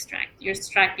trying to extract? You're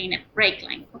extracting a break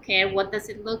line. Okay, what does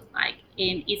it look like?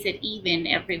 And is it even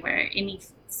everywhere? And if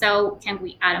so, can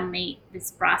we automate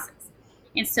this process?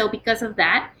 And so because of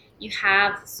that, you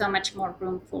have so much more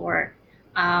room for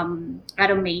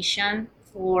automation,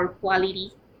 for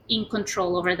quality, in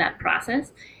control over that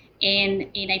process. And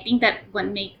I think that what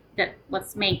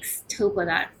makes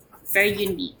TopoDot very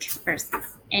unique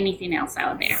versus anything else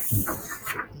out there.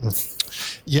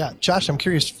 Yeah, Josh, I'm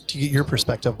curious to get your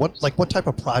perspective. What type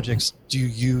of projects do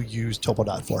you use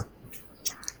TopoDot for?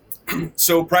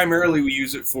 So primarily we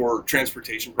use it for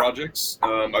transportation projects.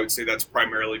 I would say that's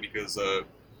primarily because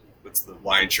it's the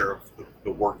lion's share of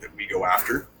the work that we go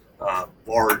after.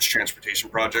 Large transportation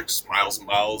projects, miles and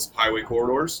miles of highway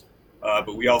corridors.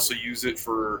 But we also use it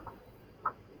for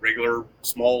regular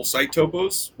small site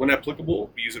topos when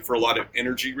applicable. We use it for a lot of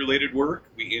energy related work.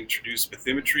 We introduce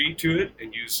bathymetry to it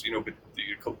and use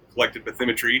collected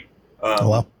bathymetry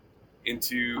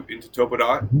into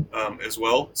TopoDot as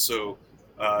well. So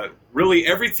really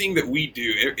everything that we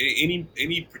do,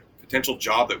 any potential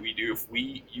job that we do, if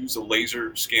we use a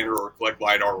laser scanner or collect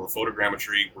LiDAR or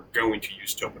photogrammetry, we're going to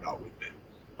use TopoDot with it.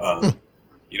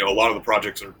 A lot of the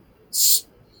projects are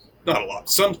not a lot.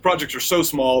 Some projects are so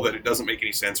small that it doesn't make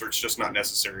any sense, or it's just not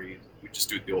necessary. We just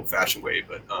do it the old-fashioned way.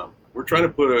 But we're trying to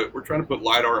put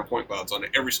LiDAR and point clouds on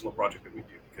every single project that we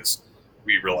do because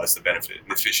we realize the benefit and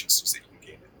the efficiencies that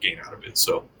you can gain out of it.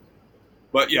 So,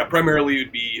 but yeah, primarily it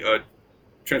would be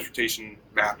transportation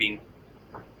mapping.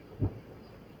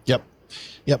 Yep.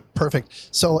 Yep, perfect.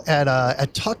 So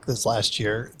at Tuck this last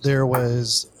year, there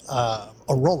was a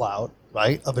rollout,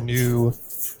 right, of a new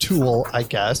tool, I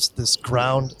guess, this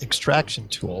ground extraction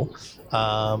tool.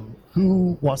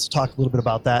 Who wants to talk a little bit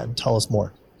about that and tell us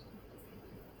more?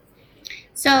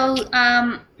 So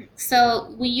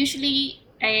we usually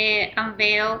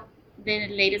unveil the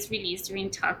latest release during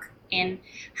talk and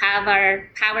have our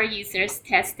power users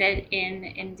test it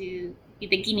and do be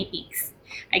the guinea pigs,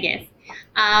 I guess.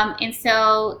 And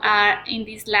so in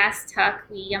this last talk,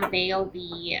 we unveiled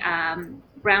the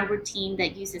ground routine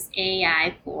that uses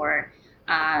AI for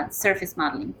surface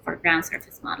modeling, for ground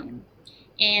surface modeling.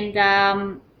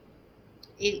 And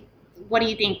it, what do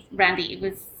you think, Randy?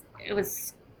 It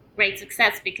was great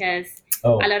success because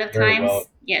Oh, a lot of very times, well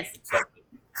yes, accepted.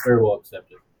 Very well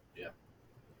accepted. Yeah.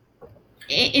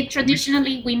 it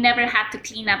traditionally we never had to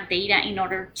clean up data in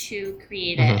order to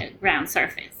create a ground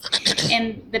surface.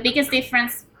 And the biggest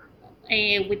difference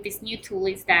with this new tool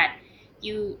is that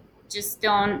you just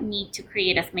don't need to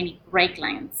create as many break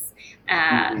lines.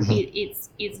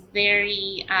 It's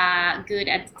very good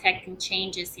at detecting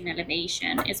changes in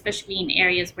elevation, especially in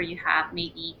areas where you have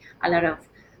maybe a lot of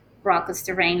rockless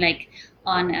terrain, like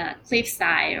on a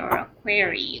cliffside or a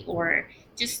quarry, or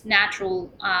just natural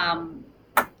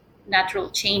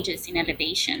changes in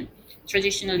elevation.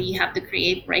 Traditionally, you have to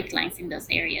create break lines in those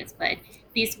areas, but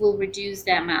this will reduce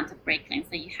the amount of break lines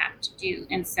that you have to do.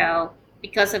 And so,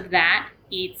 because of that,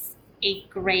 it's a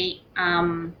great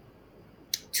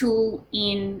tool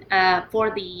in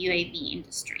for the UAV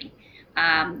industry.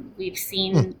 We've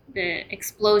seen the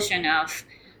explosion of,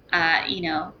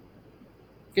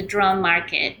 the drone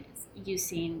market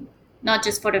using not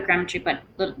just photogrammetry but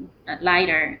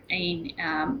lidar, and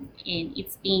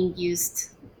it's being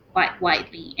used quite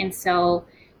widely, and so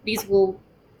these will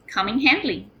come in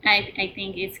handy. I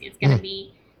think it's going to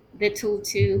be the tool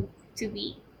to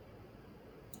be.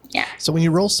 Yeah. So when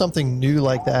you roll something new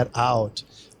like that out,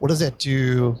 what does that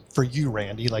do for you,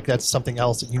 Randy? Like that's something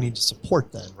else that you need to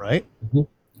support then, right?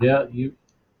 Mm-hmm. Yeah,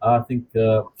 I think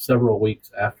several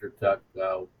weeks after Tuck,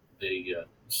 the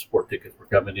support tickets were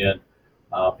coming in.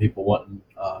 People wanting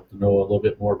to know a little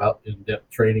bit more about in-depth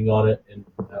training on it and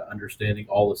understanding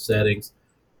all the settings.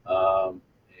 And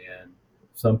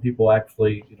some people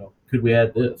actually, could we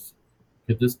add this?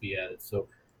 Could this be added? So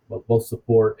both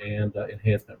support and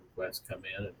enhancement requests come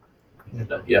in.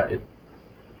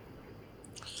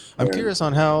 I'm curious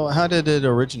on how did it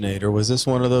originate, or was this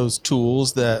one of those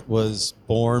tools that was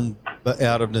born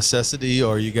out of necessity,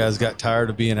 or you guys got tired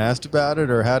of being asked about it,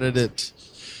 or how did it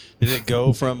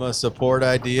go from a support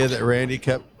idea that Randy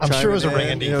kept? I'm sure it was a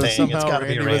chiming in? Randy thing. Somehow It's got to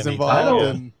be Randy a was Randy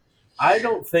involved. thing. I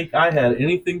don't think I had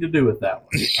anything to do with that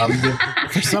one.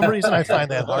 For some reason, I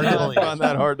find that hard to believe. I find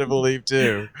that hard to believe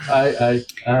too. I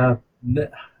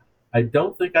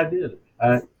don't think I did.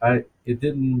 It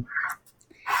didn't.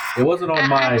 It wasn't on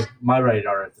my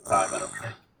radar at the time, I don't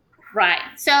think. Right.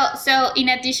 So in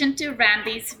addition to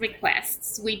Randy's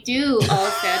requests, we do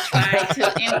also try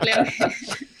to implement.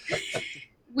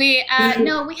 We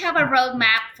have a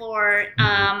roadmap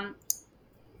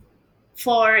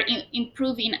for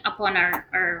improving upon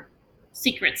our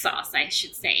secret sauce, I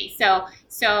should say.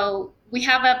 So we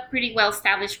have a pretty well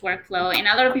established workflow, and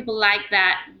a lot of people like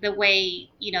that, the way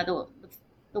the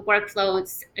workflow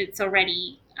it's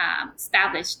already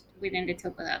established within the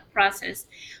TopoDot process.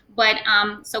 But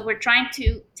so we're trying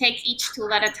to take each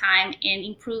tool at a time and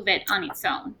improve it on its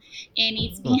own, and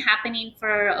it's been happening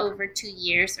for over 2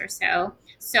 years or so.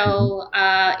 So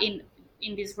in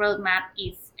this roadmap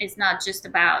is not just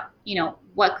about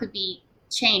what could be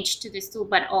changed to this tool,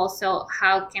 but also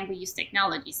how can we use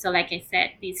technology. So like I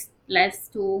said, this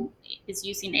last tool is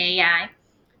using AI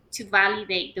to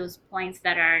validate those points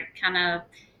that are kind of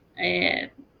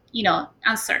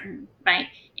uncertain, right?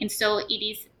 And so it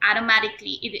is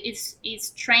automatically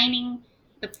it's training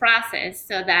the process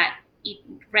so that it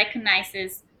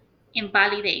recognizes and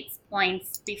validates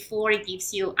points before it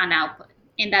gives you an output.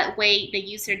 And that way the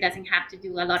user doesn't have to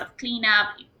do a lot of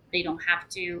cleanup. They don't have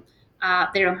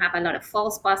a lot of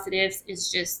false positives.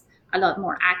 It's just a lot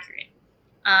more accurate.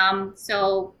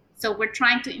 So we're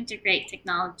trying to integrate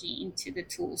technology into the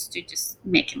tools to just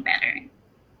make it better.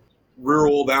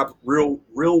 Real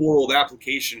world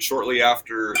application. Shortly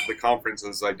after the conference,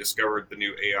 as I discovered the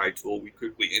new AI tool, we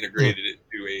quickly integrated it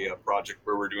to a project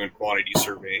where we're doing quantity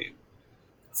surveying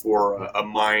for a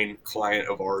mine client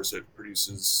of ours that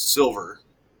produces silver.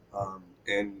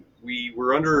 And we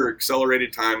were under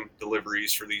accelerated time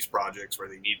deliveries for these projects where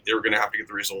they were going to have to get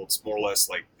the results more or less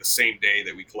like the same day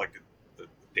that we collected the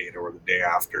data or the day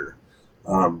after.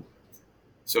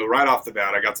 So right off the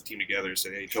bat, I got the team together and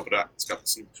said, hey, TopoDot's got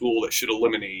this new tool that should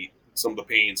eliminate some of the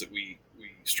pains that we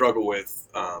struggle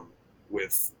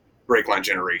with brake line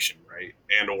generation, right?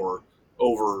 And or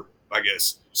over, I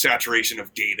guess, saturation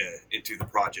of data into the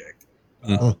project.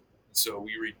 So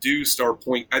we reduced our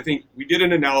point. I think we did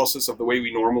an analysis of the way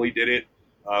we normally did it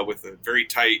with a very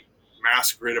tight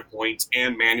mass grid of points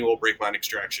and manual brake line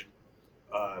extraction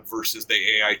versus the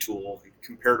AI tool. We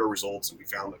compared our results, and we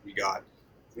found that we got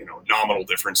nominal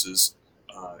differences,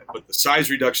 but the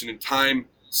size reduction and time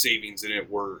savings in it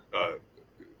were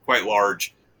quite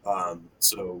large.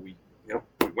 So we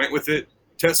went with it,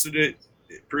 tested it,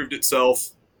 it proved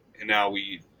itself, and now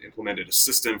we implemented a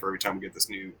system for every time we get this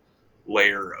new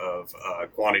layer of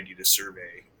quantity to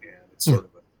survey, and it's sort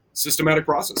of a systematic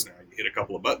process now. You hit a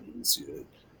couple of buttons,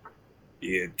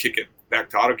 you kick it back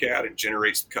to AutoCAD and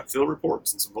generate some cut fill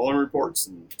reports and some volume reports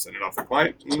and send it off to the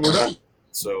client, and we're done.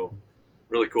 So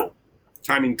really cool.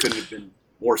 Timing couldn't have been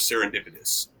more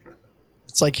serendipitous.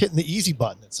 It's like hitting the easy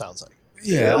button, it sounds like.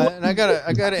 Yeah, and I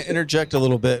gotta interject a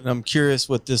little bit, and I'm curious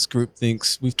what this group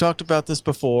thinks. We've talked about this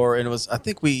before, and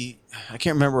I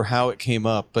can't remember how it came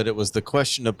up, but it was the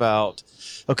question about,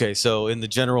 okay, so in the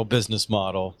general business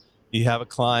model, you have a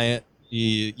client,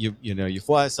 you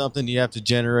fly something, you have to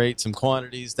generate some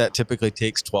quantities that typically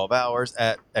takes 12 hours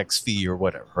at X fee or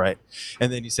whatever, right?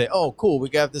 And then you say, oh, cool, we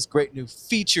got this great new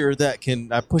feature that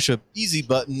I push a easy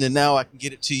button and now I can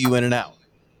get it to you in an hour.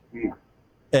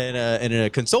 And in a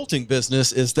consulting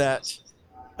business, is that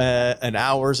an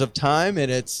hours of time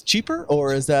and it's cheaper,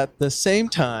 or is that the same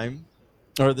time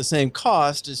or the same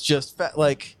cost? It's just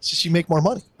it's just you make more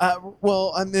money.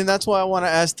 Well, I mean, that's why I want to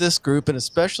ask this group, and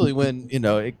especially when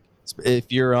if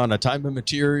you're on a time and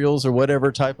materials or whatever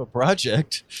type of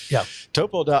project,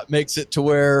 TopoDot makes it to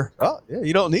where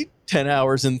you don't need 10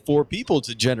 hours and 4 people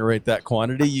to generate that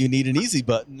quantity. You need an easy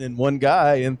button and one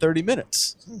guy in 30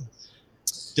 minutes.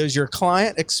 Does your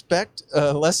client expect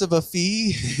less of a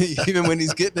fee even when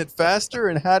he's getting it faster?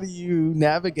 And how do you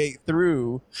navigate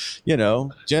through,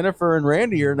 Jennifer and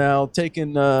Randy are now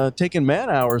taking man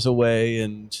hours away,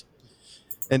 and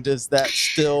does that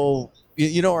still,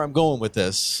 you know where I'm going with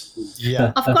this?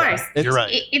 Yeah, of course. You're right.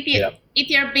 If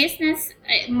your business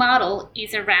model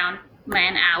is around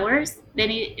man hours, then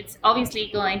it's obviously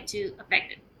going to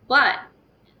affect it. But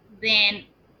then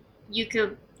you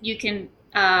can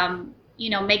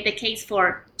make the case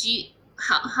for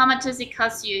how much does it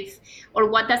cost you or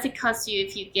what does it cost you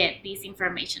if you get this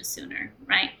information sooner,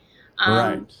 right?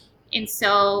 Right. And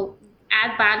so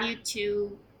add value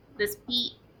to the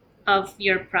speed of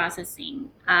your processing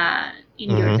in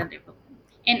your deliverable.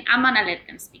 And I'm gonna let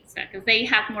them speak, because they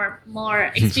have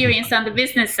more experience on the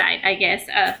business side, I guess,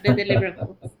 of the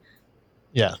deliverables.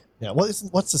 Yeah. Well,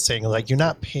 what's the saying? Like, you're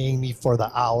not paying me for the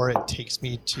hour it takes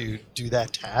me to do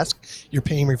that task. You're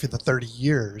paying me for the 30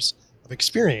 years of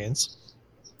experience.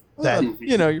 That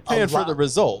you're paying for the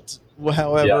result,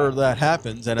 however that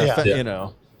happens, and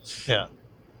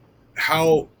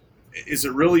How is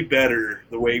it really better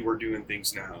the way we're doing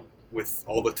things now with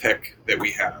all the tech that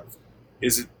we have?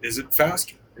 Is it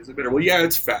faster? Is it better? Well, yeah,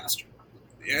 it's faster,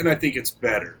 and I think it's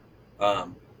better.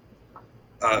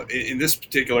 In this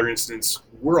particular instance,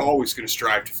 we're always going to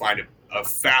strive to find a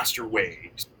faster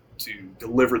way to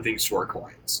deliver things to our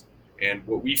clients. And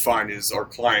what we find is our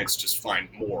clients just find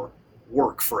more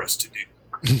work for us to do.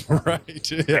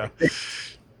 Right. Yeah.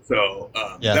 So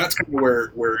that's kind of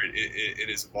where it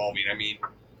is evolving. I mean,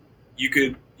 you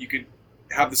could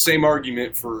have the same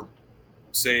argument for,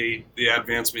 say, the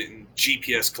advancement in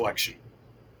GPS collection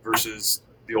versus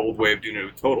the old way of doing it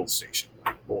with total station.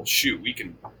 Well, shoot, we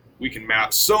can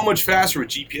map so much faster with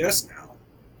GPS now.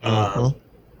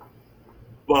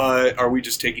 But are we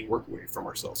just taking work away from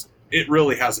ourselves? It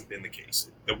really hasn't been the case.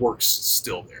 The work's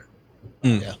still there.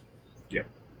 Yeah.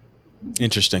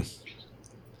 Interesting.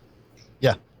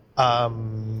 Yeah.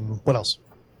 What else?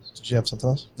 Did you have something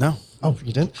else? No. Oh,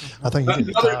 you didn't? I thought you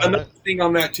did. Another thing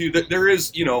on that too, that there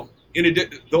is, the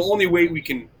only way we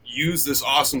can use this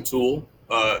awesome tool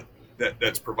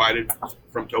that's provided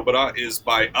from TopoDot is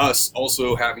by us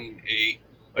also having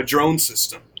a drone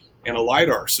system and a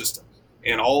LiDAR system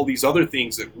and all these other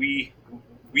things that we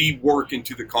work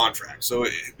into the contract. So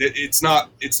it's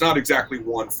not exactly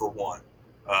one for one.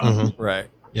 Right.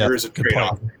 Yeah. There is a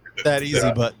trade-off. That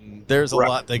easy button. There's a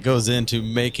lot that goes into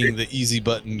making the easy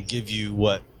button give you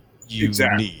what you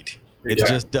need. It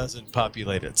just doesn't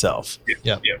populate itself.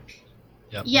 Yeah,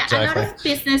 exactly. A lot of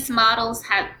business models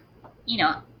have,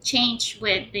 changed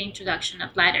with the introduction of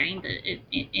LiDAR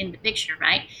in the picture,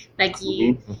 right? Like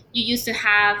you used to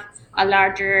have a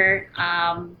larger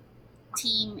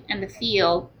team in the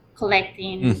field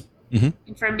collecting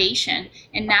information,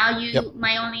 and now you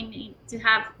might only need to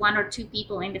have 1 or 2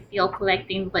 people in the field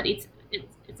collecting, but it's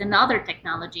another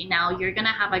technology. Now you're going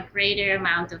to have a greater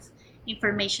amount of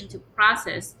information to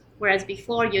process, whereas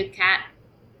before your CAD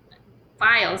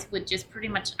files would just pretty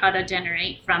much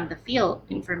auto-generate from the field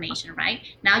information, right?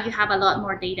 Now you have a lot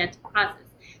more data to process.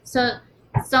 So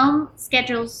some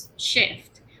schedules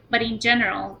shift, but in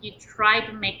general, you try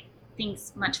to make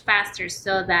things much faster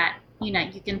so that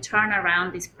you can turn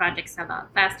around these projects a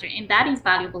lot faster, and that is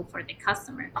valuable for the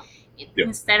customer.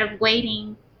 Instead of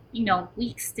waiting,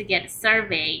 weeks to get a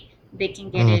survey, they can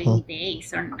get it in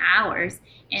days or hours,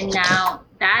 and now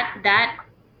that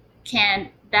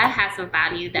has a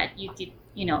value that you could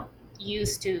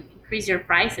use to increase your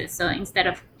prices. So instead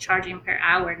of charging per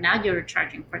hour, now you're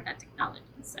charging for that technology.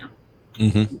 So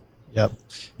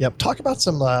Yep. Talk about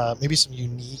some maybe some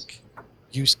unique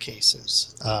use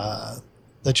cases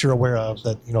that you're aware of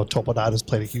that TopoDot has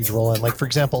played a huge role in. Like, for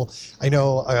example, I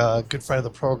know a good friend of the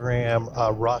program,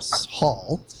 Russ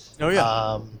Hall. Oh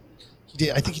yeah.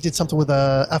 I think he did something with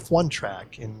a F1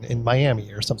 track in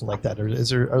Miami or something like that. Or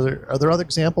are there other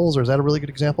examples, or is that a really good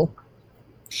example?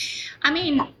 I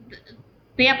mean,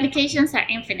 the applications are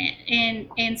infinite,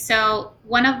 and so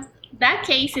one of that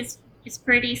case is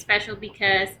pretty special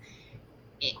because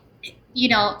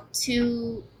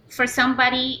for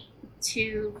somebody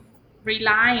to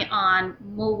rely on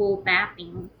mobile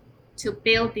mapping to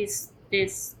build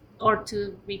this or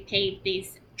to repave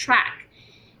this track,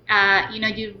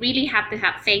 you really have to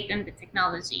have faith in the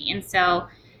technology. And so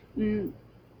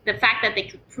the fact that they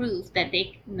could prove that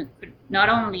they could not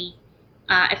only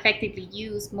effectively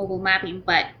use mobile mapping,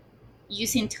 but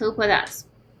using TopoDot's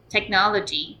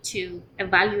technology to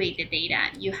evaluate the data,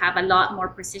 you have a lot more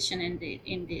precision in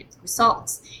the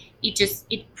results.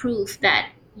 It proves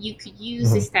that you could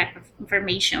use this type of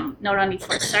information not only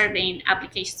for surveying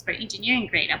applications, but engineering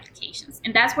grade applications.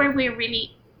 And that's where we're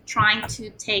really trying to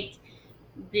take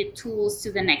the tools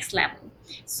to the next level.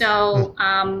 So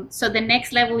so the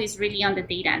next level is really on the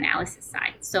data analysis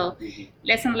side. So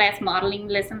less and less modeling,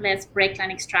 less and less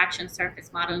breakline extraction,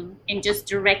 surface modeling, and just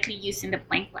directly using the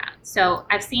point cloud. So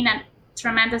I've seen a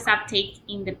tremendous uptake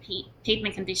in the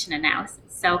pavement condition analysis.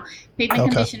 So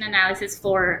pavement condition analysis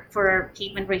for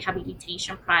pavement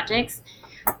rehabilitation projects.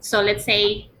 So let's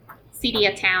say city,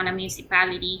 a town, a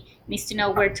municipality needs to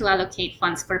know where to allocate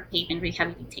funds for pavement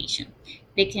rehabilitation.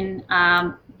 They can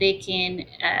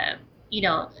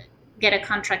get a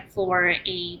contract for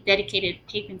a dedicated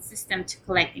pavement system to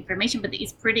collect information, but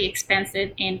it's pretty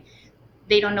expensive, and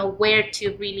they don't know where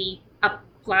to really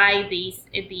apply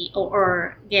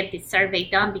or get the survey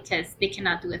done because they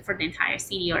cannot do it for the entire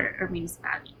city or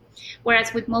municipality.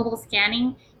 Whereas with mobile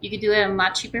scanning, you could do it at a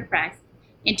much cheaper price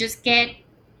and just get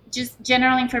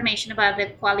general information about the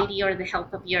quality or the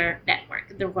health of your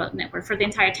network, the road network for the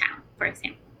entire town, for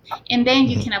example. And then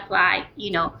you can apply,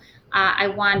 I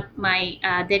want my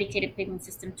dedicated pavement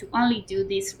system to only do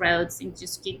these roads and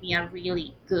just give me a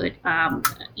really good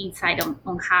insight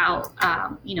on how,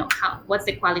 what's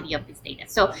the quality of this data.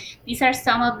 So these are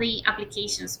some of the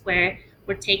applications where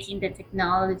we're taking the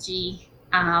technology,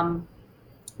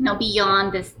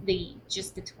 beyond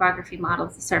just the topography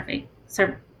models, the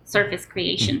surface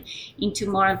creation into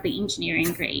more of the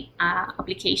engineering grade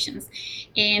applications.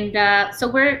 And so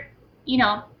we're,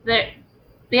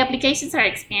 the applications are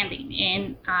expanding,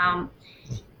 and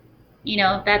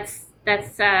that's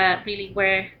really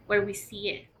where we see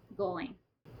it going.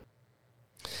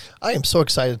 I am so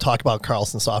excited to talk about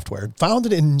Carlson Software.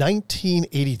 Founded in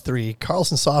 1983,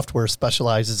 Carlson Software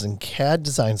specializes in CAD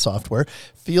design software,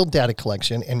 field data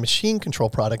collection, and machine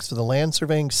control products for the land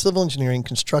surveying, civil engineering,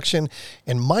 construction,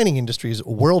 and mining industries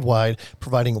worldwide,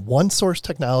 providing one-source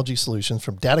technology solutions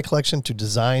from data collection to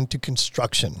design to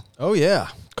construction. Oh, yeah.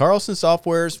 Carlson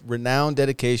Software's renowned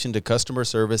dedication to customer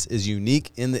service is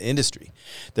unique in the industry.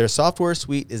 Their software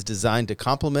suite is designed to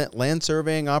complement land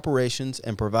surveying operations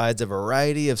and provides a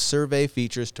variety of survey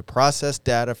features to process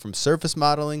data from surface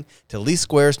modeling to least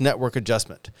squares network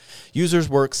adjustment. Users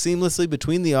work seamlessly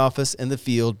between the office and the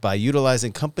field by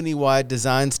utilizing company-wide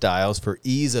design styles for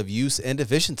ease of use and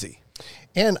efficiency.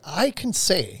 And I can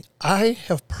say I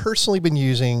have personally been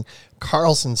using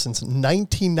Carlson since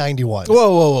 1991.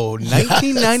 Whoa.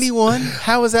 1991? Yes.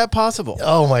 How is that possible?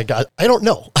 Oh, my God. I don't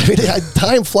know. I mean,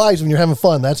 time flies when you're having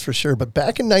fun, that's for sure. But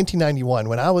back in 1991,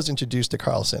 when I was introduced to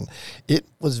Carlson, it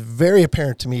was very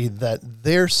apparent to me that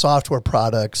their software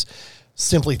products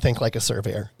simply think like a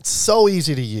surveyor. It's so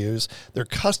easy to use. Their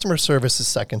customer service is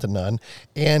second to none.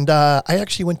 And I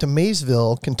actually went to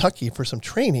Maysville, Kentucky for some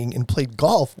training and played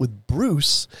golf with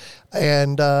Bruce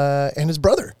and his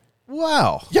brother.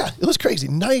 Wow. Yeah, It was crazy.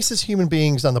 Nicest human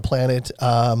beings on the planet.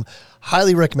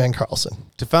 Highly recommend Carlson.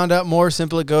 To find out more,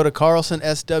 simply go to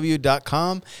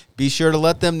carlsonsw.com. Be sure to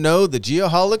let them know the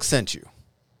Geoholic sent you.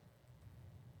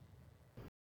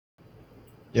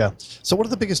 Yeah. So what are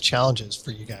the biggest challenges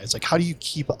for you guys? Like, how do you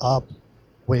keep up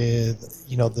with,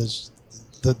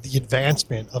 the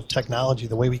advancement of technology?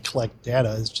 The way we collect data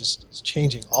is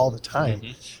changing all the time.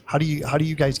 Mm-hmm. How do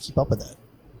you guys keep up with that?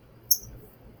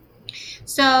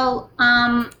 So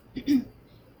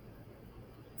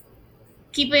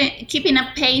keeping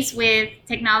up pace with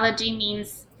technology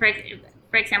means, for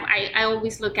example, I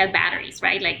always look at batteries,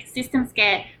 right? Like systems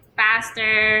get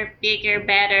faster, bigger,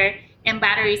 better, and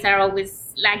batteries are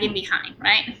always lagging behind,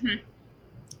 right?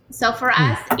 So for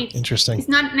us, it's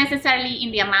not necessarily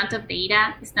in the amount of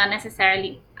data. It's not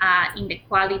necessarily in the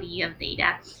quality of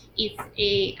data.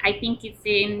 I think it's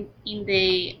in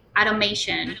the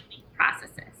automation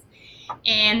processes,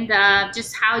 and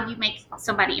just how you make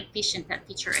somebody efficient at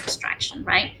feature extraction,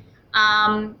 right?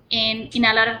 And in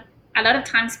a lot of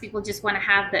times, people just want to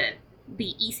have the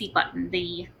easy button,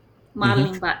 the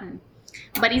modeling button,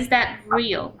 but is that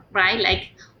real, right?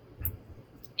 Like,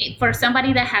 for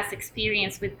somebody that has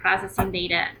experience with processing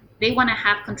data, they want to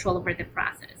have control over the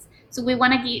process. So we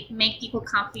want to make people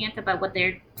confident about what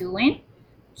they're doing,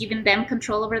 giving them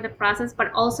control over the process,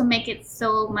 but also make it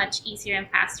so much easier and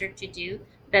faster to do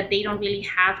that they don't really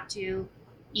have to,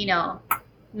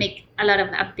 make a lot of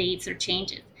updates or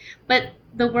changes. But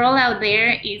the world out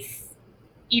there is,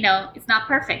 it's not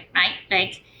perfect, right?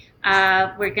 Like,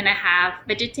 we're going to have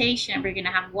vegetation, we're going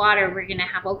to have water, we're going to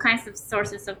have all kinds of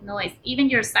sources of noise. Even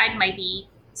your site might be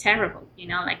terrible,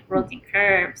 like broken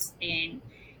curbs and,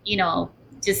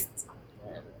 just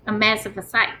a mess of a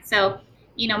site. So,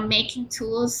 making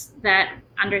tools that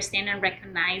understand and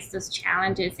recognize those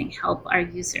challenges and help our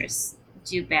users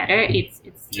do better,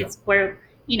 it's where,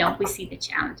 we see the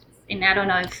challenges. And I don't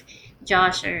know if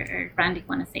Josh or Randy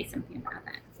want to say something about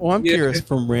that. Well, I'm curious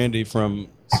from Randy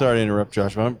sorry to interrupt,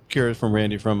 Josh, but I'm curious from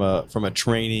Randy from a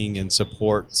training and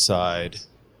support side.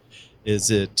 Is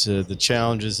it the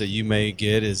challenges that you may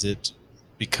get? Is it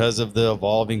because of the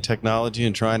evolving technology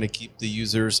and trying to keep the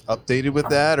users updated with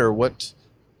that, or what?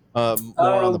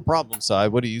 More on the problem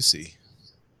side, what do you see?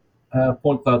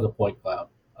 Point cloud's a point cloud.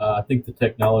 I think the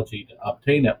technology to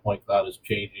obtain that point cloud is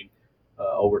changing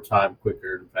over time,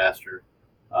 quicker and faster,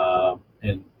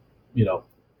 and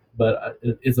but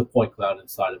it's a point cloud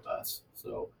inside of us.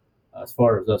 So as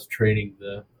far as us training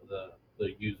the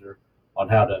user on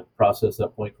how to process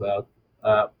that point cloud,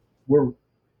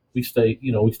 we stay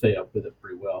up with it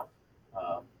pretty well.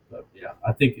 But yeah,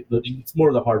 I think it's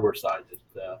more the hardware side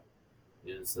that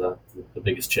is the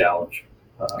biggest challenge.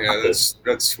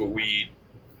 That's what we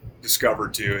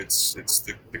discovered too. It's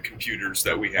the computers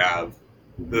that we have.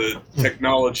 The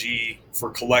technology for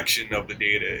collection of the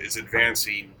data is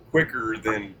advancing quicker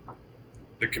than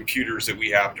the computers that we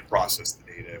have to process the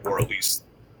data, or at least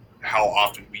how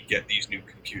often we get these new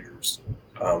computers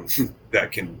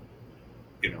that can,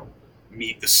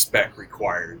 meet the spec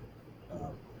required.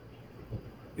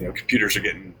 Computers are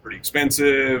getting pretty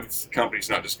expensive. The company's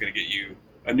not just going to get you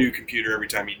a new computer every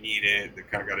time you need it.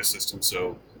 They've kind of got a system,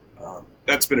 so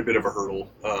that's been a bit of a hurdle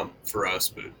for us.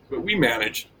 But we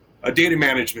manage. Data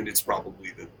management is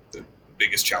probably the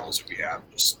biggest challenge that we have.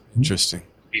 Just Interesting.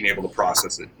 Being able to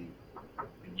process it and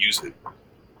use it.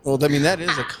 Well, I mean, that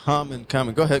is a common.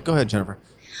 Go ahead, Jennifer.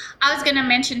 I was going to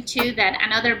mention too that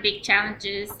another big challenge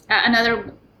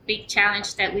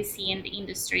that we see in the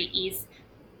industry is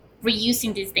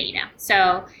reusing this data.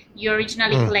 So you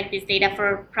originally collect this data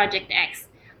for project X,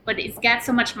 but it's got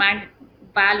so much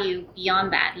value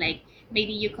beyond that. Like,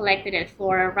 maybe you collected it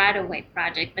for a right-of-way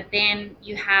project, but then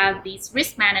you have this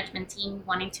risk management team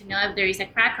wanting to know if there is a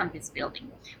crack on this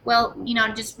building. Well,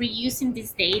 just reusing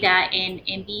this data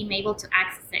and being able to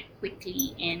access it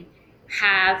quickly and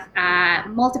have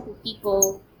multiple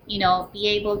people, be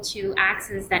able to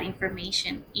access that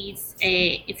information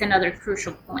it's another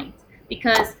crucial point,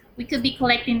 because we could be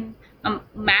collecting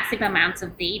massive amounts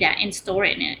of data and store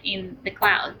it in the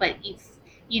cloud. But if,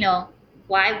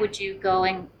 why would you go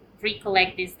and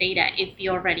recollect this data if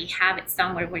you already have it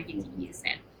somewhere where you can use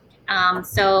it?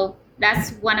 So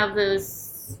that's one of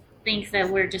those things that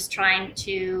we're just trying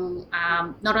to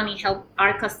not only help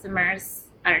our customers,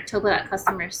 our TopoDot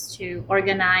customers, to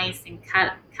organize and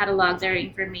catalog their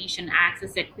information,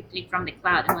 access it quickly from the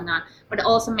cloud and whatnot, but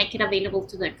also make it available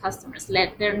to their customers.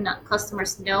 Let their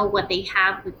customers know what they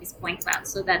have with this point cloud,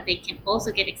 so that they can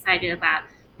also get excited about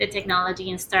the technology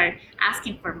and start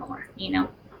asking for more.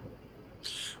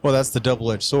 Well, that's the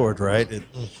double-edged sword, right?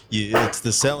 It's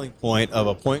the selling point of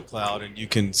a point cloud, and you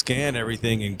can scan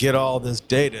everything and get all this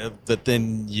data, but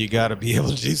then you got to be able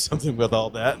to do something with all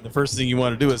that. And the first thing you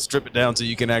want to do is strip it down so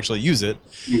you can actually use it.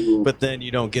 Mhm. But then you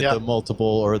don't get the multiple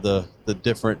or the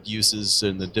different uses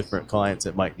and the different clients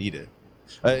that might need it.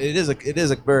 It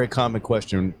is a very common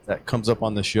question that comes up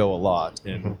on the show a lot,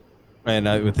 and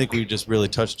I would think we just really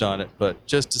touched on it. But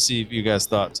just to see if you guys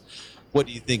thoughts. What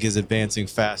do you think is advancing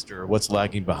faster? What's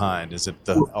lagging behind? Is it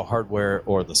the hardware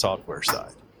or the software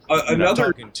side? I'm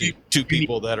talking to two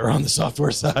people that are on the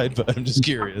software side, but I'm just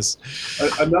curious.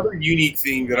 Another unique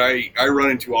thing that I run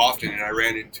into often, and I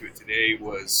ran into it today,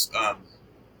 was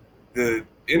the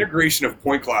integration of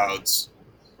point clouds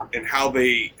and how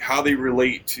they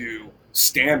relate to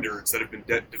standards that have been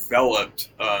developed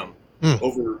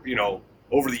over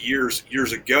the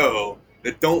years ago,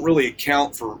 that don't really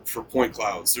account for point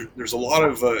clouds. There's a lot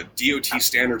of DOT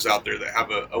standards out there that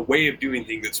have a way of doing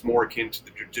things that's more akin to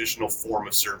the traditional form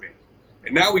of surveying.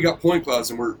 And now we got point clouds,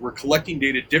 and we're collecting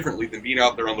data differently than being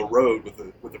out there on the road with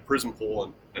a prism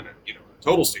pole and a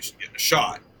total station getting a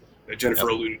shot that Jennifer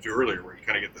alluded to earlier, where you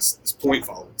kind of get this point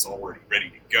file that's already ready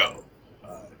to go.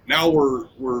 Now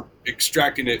we're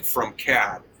extracting it from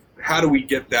CAD. How do we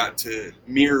get that to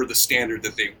mirror the standard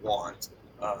that they want?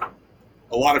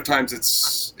 A lot of times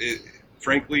it's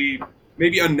frankly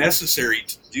maybe unnecessary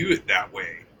to do it that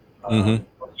way.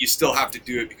 You still have to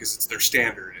do it because it's their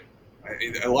standard.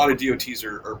 And a lot of DOTs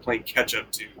are playing catch up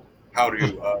to how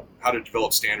to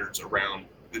develop standards around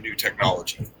the new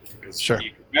technology. Because you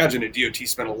can imagine a DOT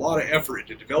spent a lot of effort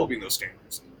into developing those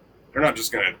standards. They're not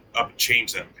just going to up and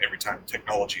change them every time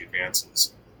technology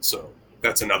advances. So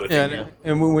that's another thing. Yeah,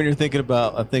 and when you're thinking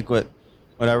about, I think what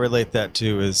I relate that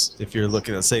to is if you're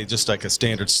looking at, say, just like a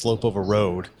standard slope of a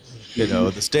road,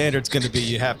 the standard's going to be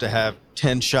you have to have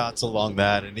 10 shots along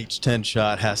that, and each 10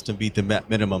 shot has to meet the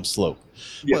minimum slope.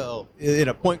 Yeah. Well, in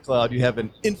a point cloud, you have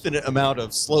an infinite amount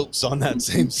of slopes on that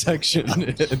same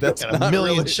section. That's a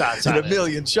million shots on a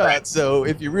million shots. So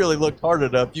if you really looked hard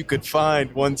enough, you could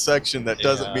find one section that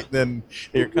doesn't meet, then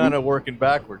you're kind of working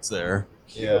backwards there.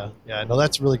 Yeah. No,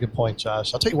 that's a really good point,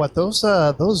 Josh. I'll tell you what, those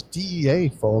DEA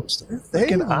folks, they're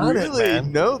thinking on it, man. They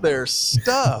know their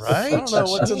stuff, right? I don't know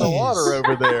what's in the water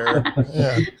over there.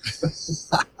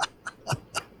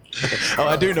 Oh,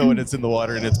 I do know when it's in the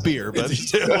water, and it's beer, but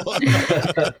still.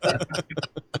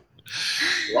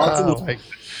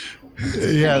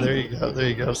 Yeah, there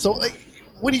you go. So,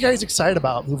 what are you guys excited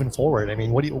about moving forward? I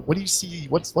mean, what do you see?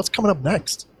 What's coming up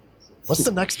next? What's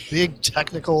the next big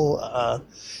technical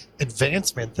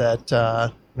advancement that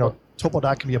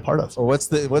TopoDot can be a part of? Or what's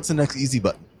the next easy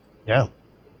button? Yeah.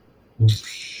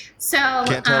 So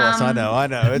can't tell us. I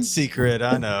know it's secret.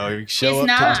 I know. You show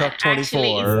up to Tuck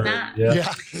 24.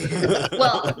 Yeah.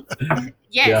 Well,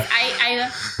 yes,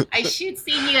 I should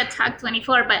see you at Tuck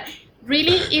 24, but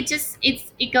really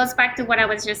it goes back to what I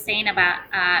was just saying about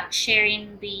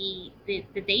sharing the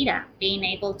data, being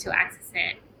able to access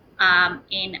it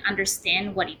and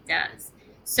understand what it does.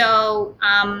 So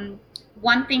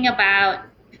one thing about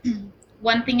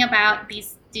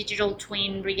this digital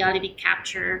twin reality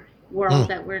capture world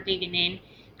that we're living in,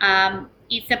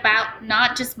 it's about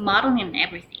not just modeling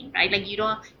everything, right? Like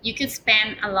you could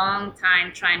spend a long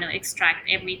time trying to extract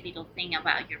every little thing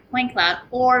about your point cloud,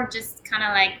 or just kind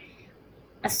of like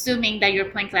assuming that your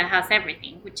point cloud has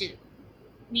everything, which is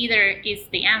neither is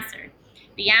the answer.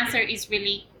 The answer is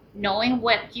really knowing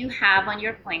what you have on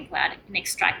your point cloud and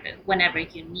extract it whenever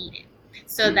you need it,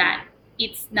 so that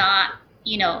it's not,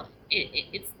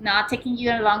 it's not taking you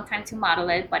a long time to model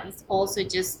it, but it's also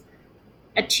just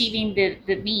achieving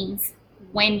the means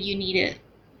when you need it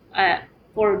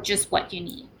for just what you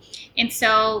need. And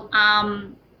so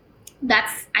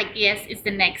that's, I guess, is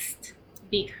the next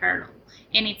big hurdle.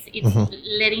 And it's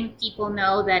letting people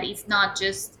know that it's not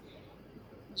just,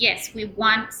 yes, we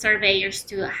want surveyors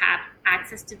to have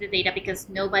access to the data because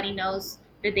nobody knows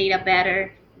the data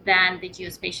better than the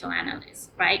geospatial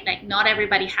analyst, right? Like not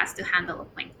everybody has to handle a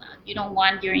point cloud. You don't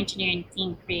want your engineering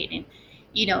team creating,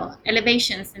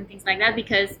 elevations and things like that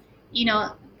because,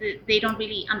 they don't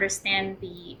really understand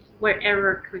where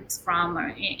error creeps from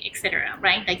or et cetera,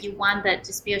 right? Like you want that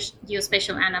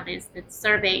geospatial analyst, that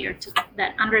surveyor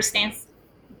that understands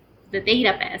the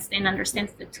data best and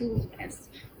understands the tools best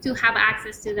to have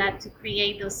access to that, to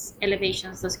create those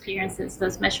elevations, those clearances,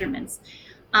 those measurements.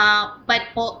 But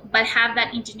have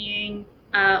that engineering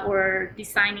or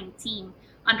designing team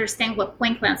understand what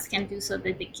point clouds can do so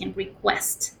that they can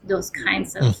request those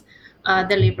kinds of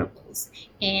deliverables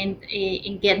and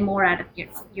get more out of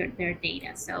their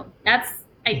data. So that's,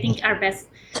 I think, our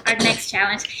next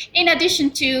challenge. In addition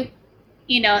to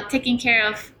taking care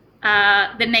of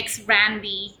the next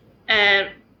Randy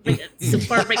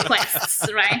support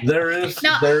requests, right? There is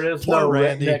Poor no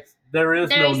Randy. next. There is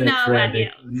no next Randy.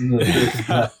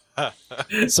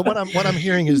 So what I'm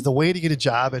hearing is the way to get a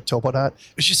job at TopoDot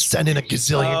is just send in a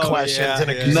gazillion questions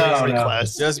and a gazillion No.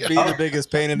 requests. Just be the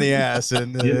biggest pain in the ass,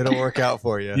 and it'll work out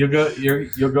for you. You'll go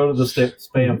to the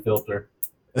spam filter.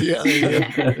 Yeah,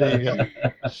 there you go.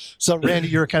 So Randy,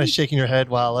 you were kind of shaking your head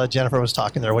while Jennifer was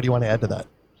talking there. What do you want to add to that?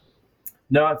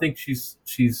 No, I think she's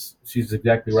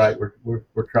exactly right.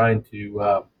 We're trying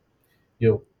to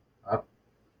do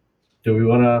we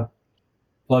want to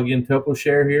plug in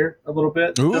TopoShare here a little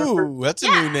bit? Ooh, that's a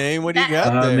new name. What do you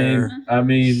got there? I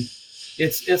mean,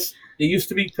 it used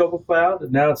to be Topo Cloud,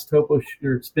 and now it's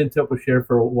it's been TopoShare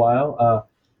for a while.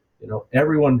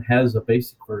 Everyone has a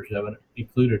basic version of it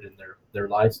included in their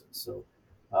license, so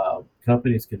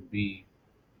companies can be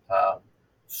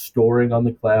storing on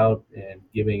the cloud and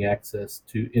giving access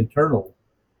to internally,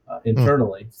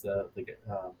 so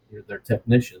their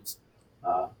technicians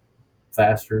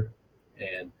faster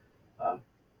and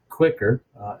quicker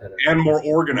and more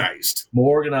organized,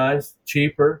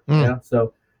 cheaper. Yeah,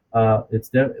 so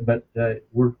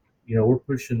we're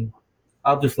pushing.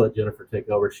 I'll just let Jennifer take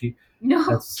over. No.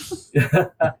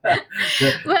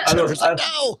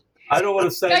 I don't want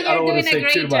to say. No, I don't want to say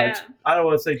too much. Job. I don't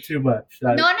want to say too much.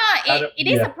 It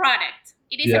is a product.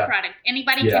 It is a product.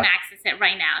 Anybody can access it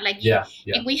right now.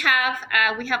 And we have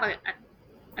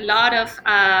a lot of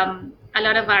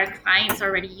our clients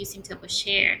already using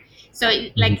TopoShare. So,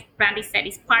 like Randy said,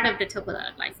 it's part of the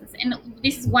TopoDot license. And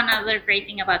this is one other great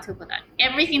thing about TopoDot.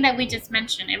 Everything that we just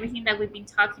mentioned, everything that we've been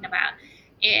talking about,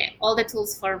 all the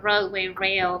tools for roadway,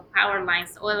 rail, power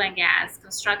lines, oil and gas,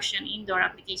 construction, indoor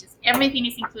applications, everything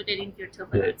is included in your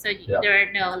TopoDot. So there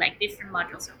are no different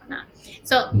modules or whatnot.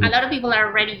 So a lot of people are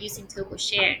already using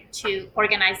TopoShare to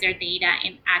organize their data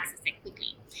and access it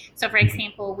quickly. So for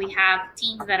example, we have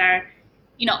teams that are,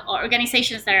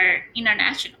 organizations that are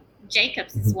international.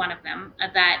 Jacobs is one of them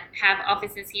that have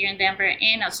offices here in Denver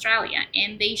and Australia,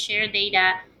 and they share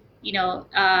data,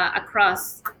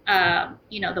 across,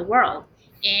 the world.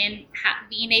 And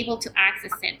being able to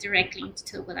access it directly into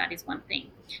TopoDot is one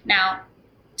thing. Now,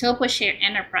 TopoShare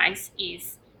Enterprise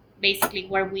is basically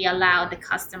where we allow the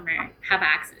customer have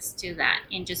access to that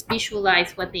and just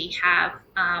visualize what they have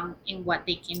and what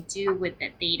they can do with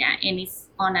that data. And it's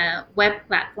on a web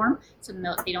platform, so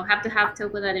no, they don't have to have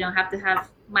TopoDot, they don't have to have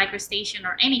MicroStation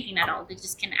or anything at all. They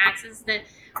just can access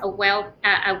a web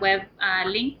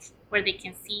link where they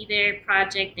can see their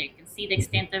project, they can see the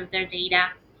extent of their data.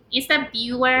 It's a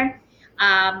viewer.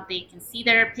 They can see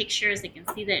their pictures, they can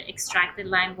see the extracted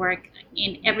line work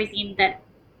and everything that,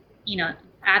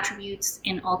 attributes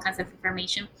and all kinds of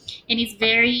information. And it's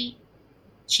very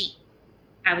cheap.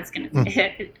 I was going to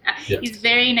say it's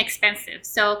very inexpensive.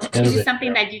 So this is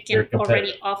something that you can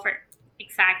already offer.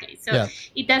 Exactly. So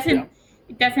it doesn't,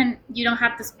 you don't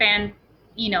have to spend,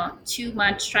 too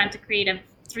much trying to create a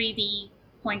 3D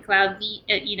point cloud,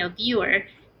 viewer.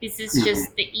 This is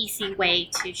just the easy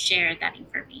way to share that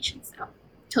information. So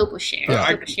TopoShare.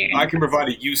 I can provide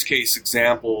a use case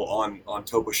example on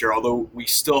TopoShare, although we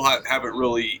still haven't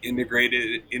really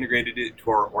integrated it to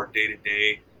our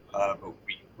day-to-day, but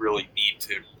we really need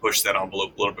to push that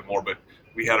envelope a little bit more. But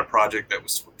we had a project that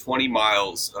was 20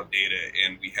 miles of data,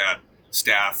 and we had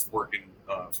staff working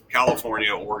from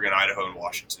California, Oregon, Idaho, and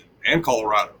Washington, and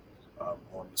Colorado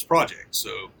on this project.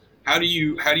 So how do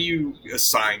you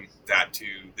assign that to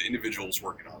the individuals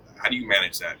working on that? How do you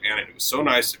manage that? And it was so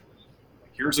nice.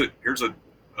 Here's a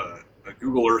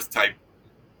Google Earth type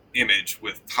image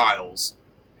with tiles,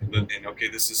 and okay,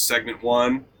 this is segment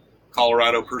 1,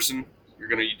 Colorado person. You're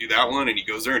going to do that one, and he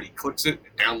goes there and he clicks it,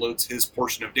 it downloads his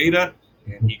portion of data,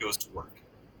 and he goes to work.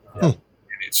 And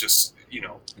it's just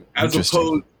as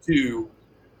opposed to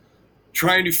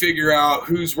trying to figure out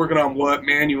who's working on what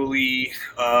manually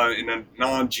in a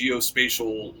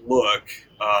non-geospatial look.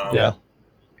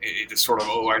 It just sort of,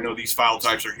 I know these file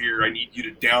types are here. I need you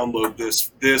to download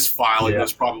this file. It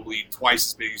was probably twice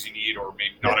as big as you need, or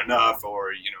maybe not enough,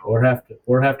 or or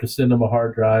have to send them a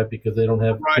hard drive because they don't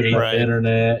have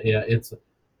internet. Yeah, it's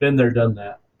been there, done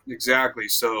that. Exactly.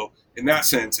 So in that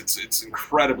sense, it's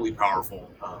incredibly powerful,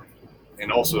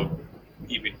 and also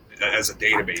even as a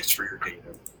database for your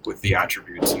data with the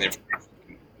attributes and the information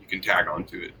you can tag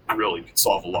onto it. It really can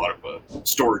solve a lot of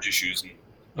storage issues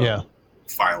and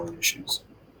filing issues.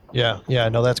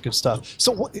 No, that's good stuff.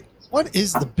 So what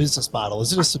is the business model?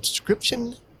 Is it a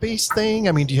subscription-based thing?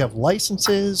 I mean, do you have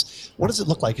licenses? What does it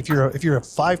look like if you're a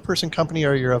 5-person company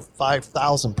or you're a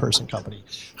 5,000-person company?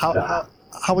 How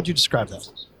would you describe that?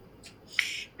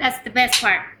 That's the best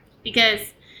part, because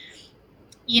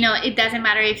it doesn't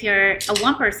matter if you're a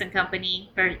one-person company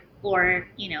or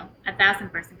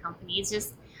 1,000-person company. It's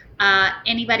just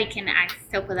anybody can access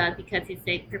TopoDot because it's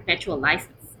a perpetual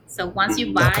license. So once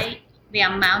you buy the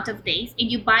amount of days,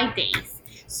 and you buy days,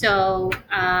 so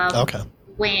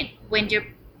when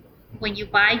you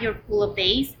buy your pool of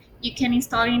days, you can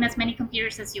install in as many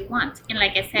computers as you want. And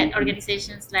like I said,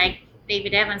 organizations like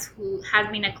David Evans, who has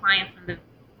been a client from the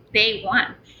day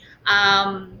one,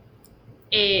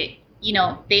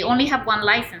 they only have one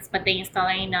license, but they install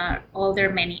in all their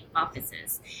many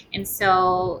offices. And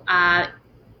so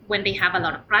when they have a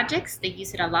lot of projects, they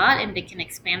use it a lot, and they can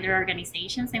expand their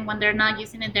organizations. And when they're not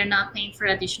using it, they're not paying for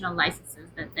additional licenses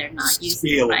that they're not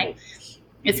using, right?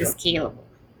 It's scalable.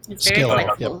 It's very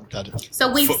flexible. Yep, got it.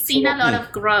 So we've seen a lot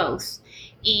of growth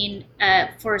in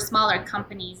for smaller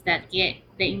companies that they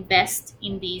invest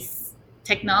in this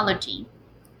technology,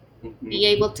 be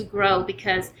able to grow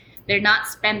because they're not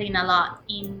spending a lot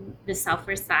in the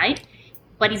software side,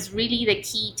 but it's really the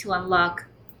key to unlock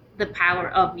the power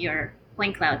of your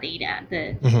point cloud data,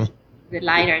 the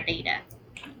LiDAR data.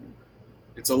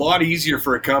 It's a lot easier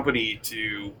for a company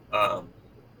to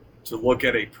look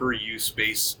at a per use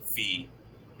space fee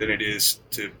than it is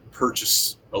to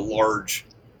purchase a large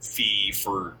fee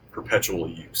for perpetual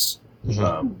use.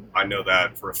 I know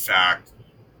that for a fact.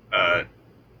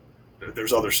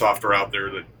 There's other software out there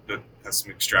that has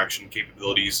some extraction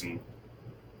capabilities, and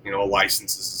a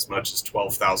license is as much as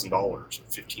 $12,000 or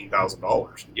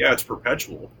 $15,000. Yeah, it's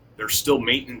perpetual. There's still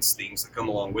maintenance things that come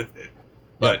along with it,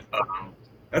 but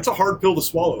that's a hard pill to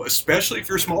swallow, especially if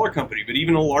you're a smaller company. But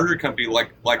even a larger company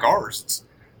like ours,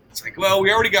 it's like, well,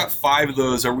 we already got 5 of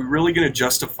those. Are we really going to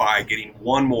justify getting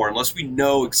one more unless we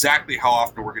know exactly how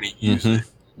often we're going to use it?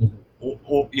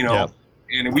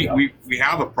 And we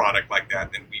have a product like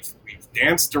that, and we've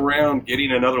danced around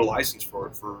getting another license for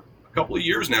it for a couple of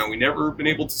years now. We've never been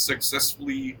able to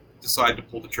successfully decide to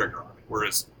pull the trigger on it.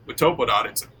 Whereas with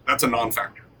TopoDot, that's a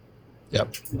non-factor.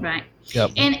 Yep. Right.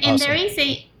 Yep. And Awesome. there is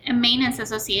a maintenance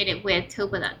associated with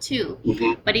TopoDot too,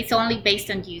 but it's only based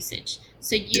on usage.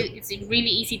 So it's really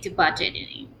easy to budget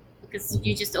it, because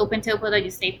you just open TopoDot,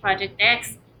 you say Project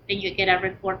X, then you get a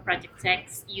report, Project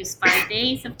X, use 5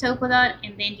 days of TopoDot,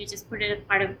 and then you just put it as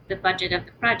part of the budget of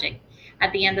the project.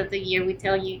 At the end of the year, we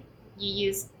tell you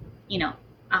use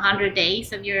 100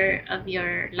 days of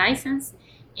your license,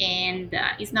 and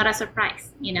it's not a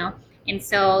surprise, And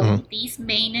so these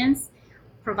maintenance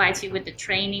provides you with the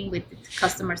training, with the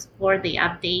customer support, the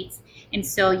updates, and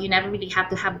so you never really have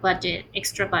to have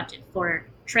extra budget for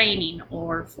training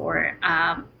or for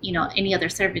any other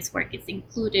service work. It's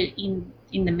included in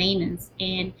the maintenance,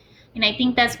 and I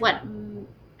think that's what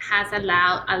has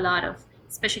allowed a lot of,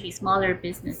 especially smaller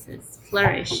businesses,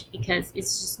 flourish, because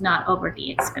it's just not overly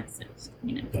expensive.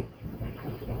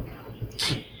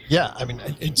 Yeah, I mean,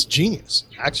 it's genius.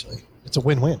 Actually, it's a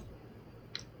win-win.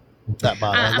 That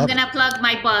model. I'm gonna plug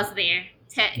my boss there.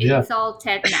 It's all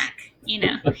Ted Mack,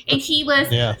 and he was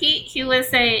he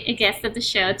was a guest of the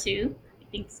show too. I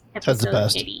think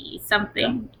episode 80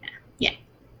 something. Yeah.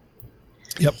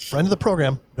 Yep, friend of the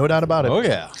program, no doubt about it. Oh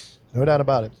yeah, no doubt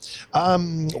about it.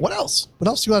 What else? What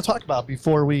else do you want to talk about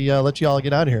before we let you all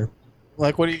get out of here?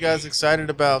 Like, what are you guys excited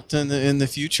about in the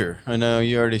future? I know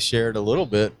you already shared a little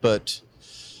bit, but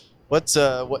what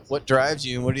drives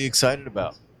you, and what are you excited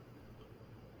about?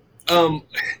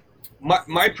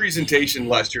 My presentation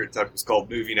last year at TUC was called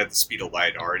 "Moving at the Speed of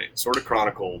LiDAR," and it sort of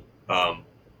chronicled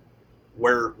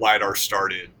where LiDAR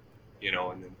started,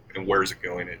 and where is it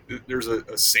going. There's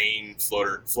a saying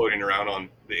floating around on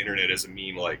the internet as a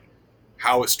meme, like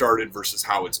how it started versus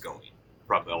how it's going.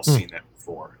 Probably all seen that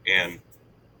before. And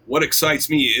what excites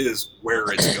me is where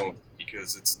it's going,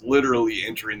 because it's literally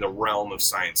entering the realm of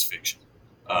science fiction.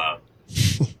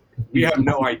 We have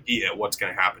no idea what's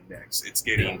going to happen next. It's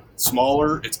getting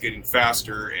smaller, it's getting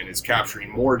faster, and it's capturing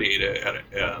more data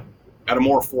at a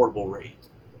more affordable rate.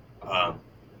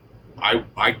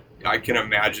 I can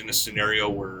imagine a scenario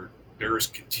where there is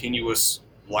continuous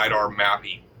LiDAR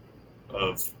mapping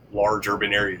of large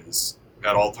urban areas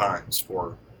at all times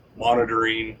for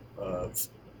monitoring of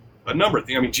a number of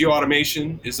things. I mean,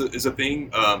 geo-automation is a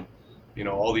thing.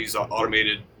 All these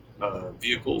automated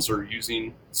vehicles are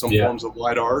using some forms of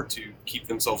LiDAR to keep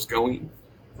themselves going.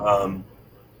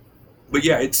 But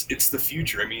yeah, it's the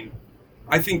future. I mean,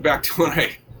 I think back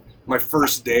to my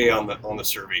first day on the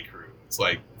survey crew. It's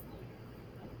like,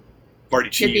 party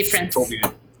chief told me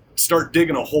to start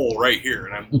digging a hole right here,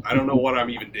 and I don't know what I'm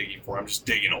even digging for. I'm just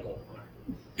digging a hole,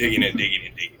 digging it.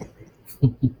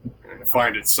 And I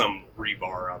find it's some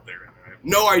rebar out there, and I have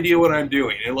no idea what I'm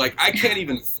doing, and I can't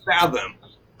even fathom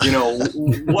You know,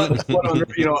 what on,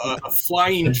 you know, a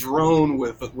flying drone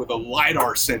with a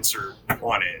LiDAR sensor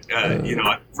on it, you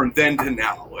know, from then to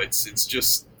now. It's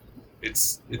just,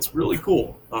 it's really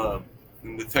cool.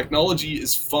 And the technology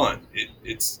is fun.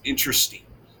 It's interesting.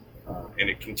 And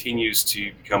it continues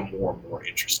to become more and more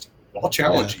interesting while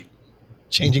challenging.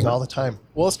 Changing all the time.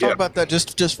 Well, let's talk about that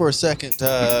just for a second.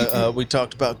 We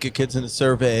talked about get kids in the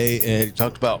survey, and you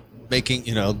talked about making,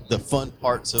 you know, the fun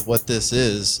parts of what this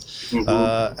is.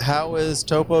 How is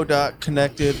TopoDot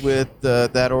connected with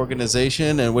that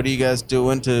organization, and what are you guys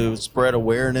doing to spread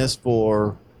awareness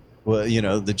for, well, you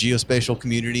know, the geospatial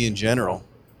community in general?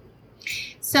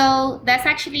 So that's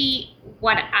actually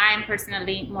what I'm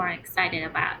personally more excited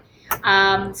about.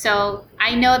 So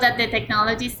I know that the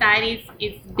technology side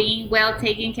is being well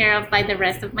taken care of by the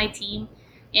rest of my team.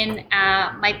 And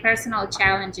my personal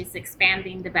challenge is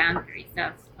expanding the boundaries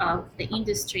of the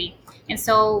industry. And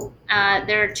so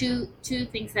there are two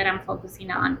things that I'm focusing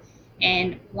on.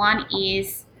 And one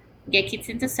is get kids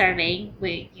into surveying.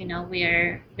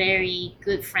 We're very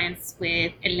good friends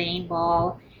with Elaine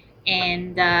Ball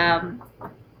and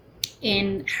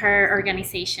in her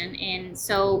organization, and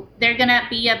so they're gonna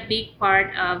be a big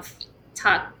part of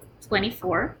Talk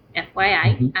 24.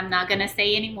 FYI, I'm not gonna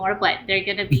say anymore, but they're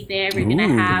gonna be there. We're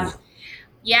gonna have,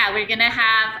 we're gonna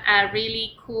have a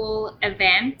really cool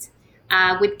event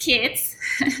with kids,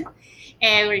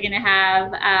 and we're gonna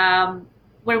have.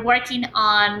 We're working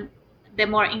on the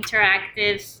more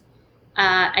interactive,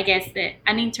 an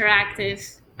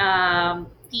interactive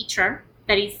feature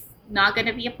that is not going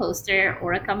to be a poster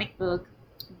or a comic book,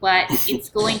 but it's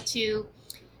going to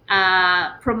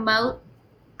promote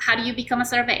how do you become a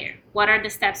surveyor? What are the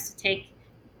steps to take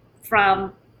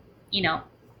from,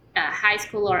 high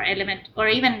school or or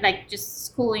even like just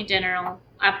school in general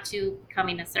up to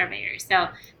becoming a surveyor. So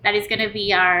that is going to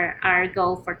be our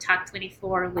goal for Talk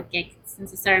 24 with Get Kids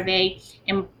into Survey,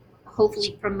 and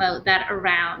hopefully promote that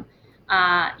around,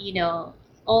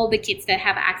 all the kids that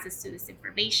have access to this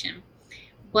information.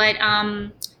 But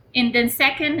and then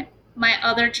second, my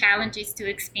other challenge is to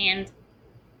expand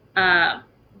the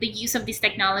use of this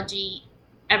technology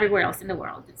everywhere else in the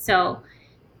world. So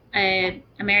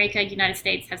America, United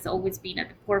States has always been at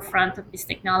the forefront of this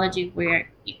technology,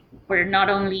 where we're not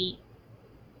only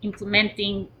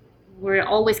implementing, we're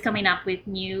always coming up with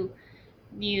new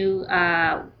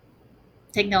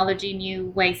technology, new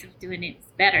ways of doing it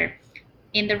better.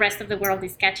 In the rest of the world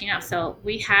is catching up. So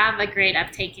we have a great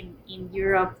uptake in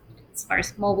Europe as far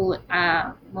as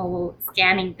mobile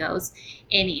scanning goes,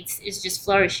 and it's just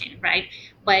flourishing, right?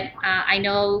 But I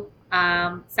know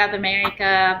South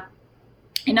America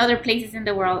and other places in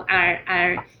the world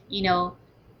are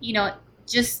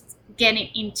just getting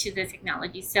into the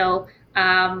technology. So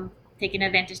taking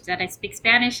advantage that I speak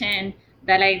Spanish and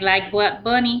that I like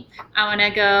Bunny, I want to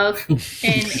go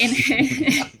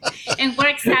and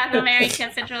work South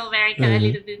America, Central America a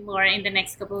little bit more in the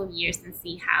next couple of years and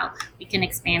see how we can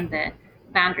expand the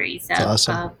boundaries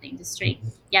of the industry.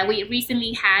 Yeah, we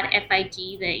recently had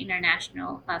FIG, the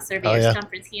International Surveyors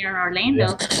Conference here in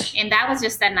Orlando, and that was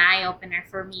just an eye opener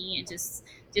for me, and just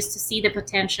to see the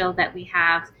potential that we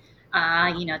have,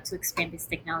 to expand this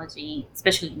technology,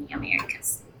 especially in the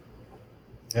Americas.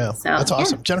 Yeah, so, that's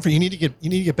awesome, Jennifer. You need to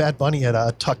get Bad Bunny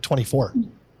at Talk 24.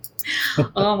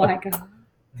 Oh my God.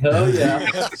 Oh yeah,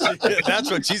 that's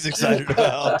what she's excited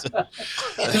about.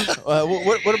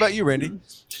 What about you, Randy?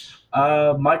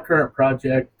 My current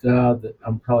project that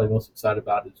I'm probably most excited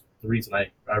about is the reason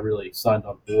I really signed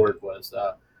on board was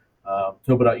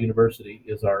TopoDot University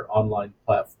is our online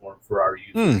platform for our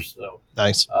users. So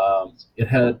nice. It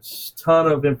has a ton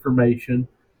of information,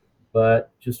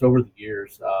 but just over the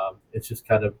years, it's just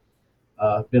kind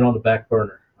of been on the back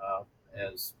burner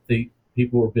as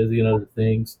people were busy in other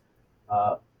things.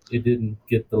 It didn't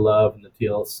get the love and the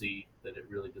TLC that it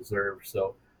really deserved.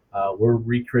 So we're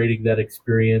recreating that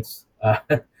experience.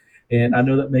 And I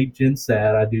know that made Jen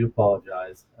sad. I do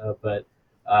apologize. But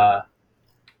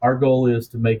our goal is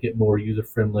to make it more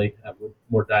user-friendly, a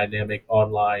more dynamic,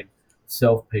 online,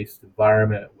 self-paced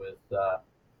environment with,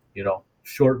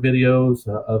 short videos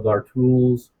of our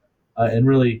tools, and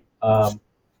really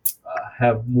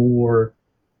have more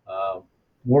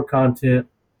content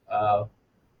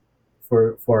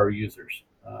for our users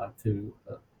to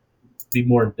be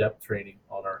more in-depth training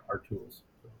on our tools.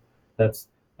 So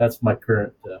that's my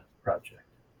current project.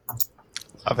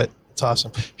 Love it. It's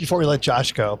awesome. Before we let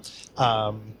Josh go,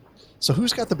 so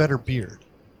who's got the better beard,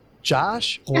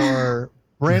 Josh or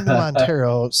Brandon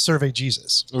Montero, Survey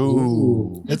Jesus.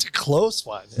 Ooh. It's a close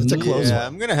one. It's a close Yeah, one.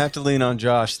 I'm gonna have to lean on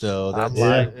Josh though. I'm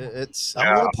It's I'm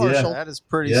a little partial. that is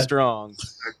pretty Yeah. strong.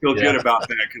 I feel Yeah. good about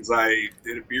that because I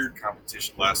did a beard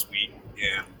competition last week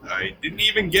and I didn't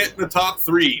even get in the top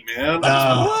 3, man.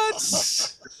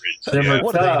 What? Them are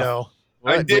What do they tough. know?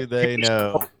 I What do did they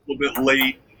know? a little bit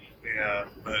late. Yeah,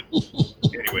 but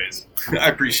anyways, I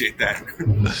appreciate that.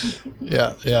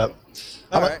 Yeah.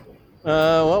 All right.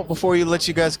 Well, before you let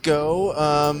you guys go,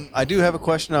 I do have a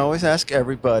question I always ask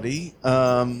everybody.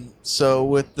 So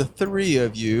with the 3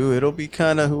 of you, it'll be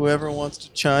kind of whoever wants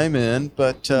to chime in.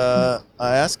 But I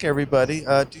ask everybody,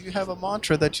 do you have a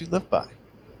mantra that you live by?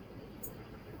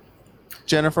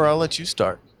 Jennifer, I'll let you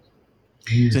start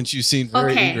since you seem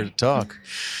very Okay. eager to talk.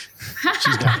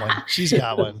 She's got one. She's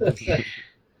got one.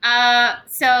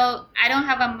 So I don't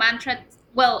have a mantra.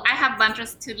 Well, I have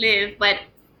mantras to live, but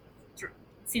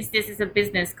since this is a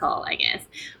business call, I guess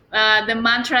the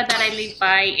mantra that I live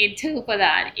by in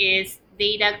TopoDot is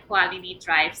data quality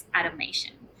drives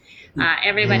automation.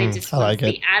 Everybody just I wants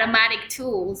like the automatic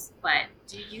tools, but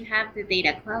do you have the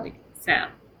data quality? So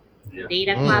Yeah.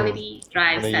 data quality I'm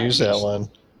drives gonna automation. use that one.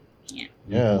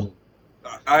 Yeah.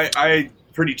 I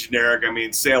pretty generic. I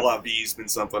mean, c'est la vie's been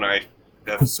something I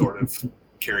have sort of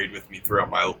carried with me throughout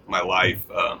my life.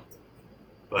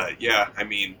 But yeah, I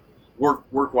mean,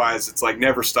 work wise, it's like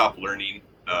never stop learning.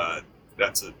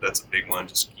 That's a big one.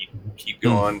 Just keep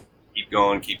going, keep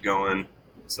going.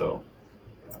 So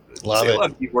Love c'est it. la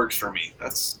vie works for me.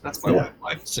 That's my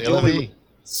life. C'est You la only vie. live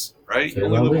once, right? C'est You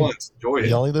only la live vie. once. Enjoy it.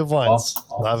 You only live once.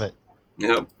 Awesome. Love it.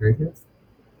 Yep. Very good.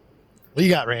 What you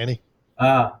got, Randy?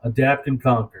 Adapt and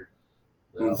conquer.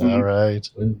 So Mhm. All right.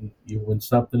 when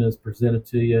something is presented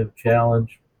to you, a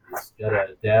challenge, you just gotta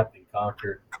adapt and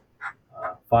conquer.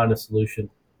 Find a solution,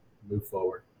 move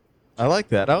forward. I like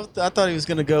that. I thought he was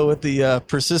going to go with the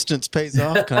persistence pays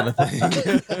off kind of thing.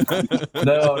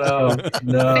 No.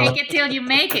 Fake it till you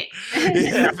make it.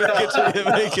 Yeah, fake it till you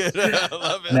make it. I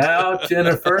love it. Now,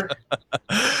 Jennifer.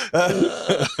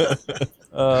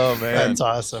 Oh man, That's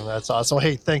awesome. That's awesome.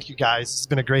 Hey, thank you guys. This has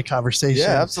been a great conversation.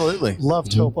 yeah, absolutely. Love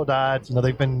TopoDot. You know,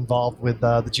 they've been involved with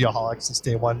the Geoholics since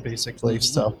day one, basically.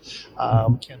 So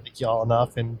can't thank you all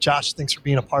enough. And Josh, thanks for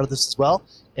being a part of this as well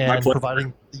My and pleasure.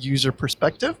 providing the user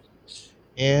perspective.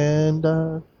 And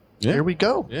here we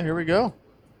go. Yeah, here we go.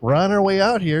 We're on our way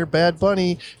out here. Bad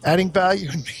Bunny, adding value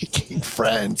and making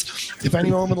friends. If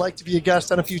anyone would like to be a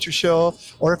guest on a future show,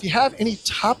 or if you have any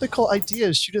topical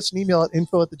ideas, shoot us an email at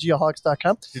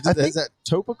info@thegeoholics.com. I think Is that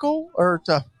topical or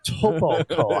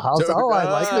Topoco. How's oh, I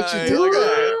like what you did Look at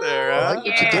there. that there, I huh? like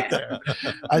what you did there.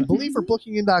 I believe we're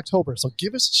booking into October, so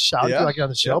give us a shout if Yeah. you like it on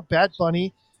the show. Bad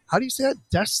Bunny. How do you say that?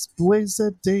 Después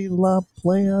de la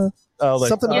playa. Oh, like,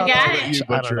 Something You about got the it. beach.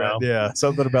 I don't know. Yeah,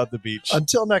 something about the beach.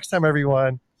 Until next time,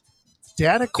 everyone.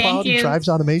 Data quality you. drives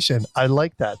automation. I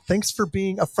like that. Thanks for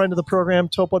being a friend of the program,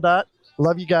 TopoDot.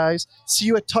 Love you guys. See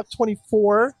you at Tuck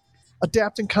 24.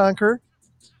 Adapt and conquer.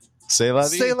 C'est la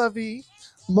vie. Say la vie.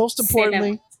 Most Say la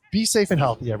importantly, be safe and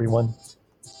healthy, everyone.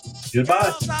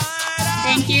 Goodbye.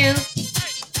 Thank you.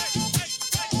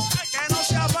 Que no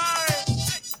se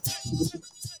apague.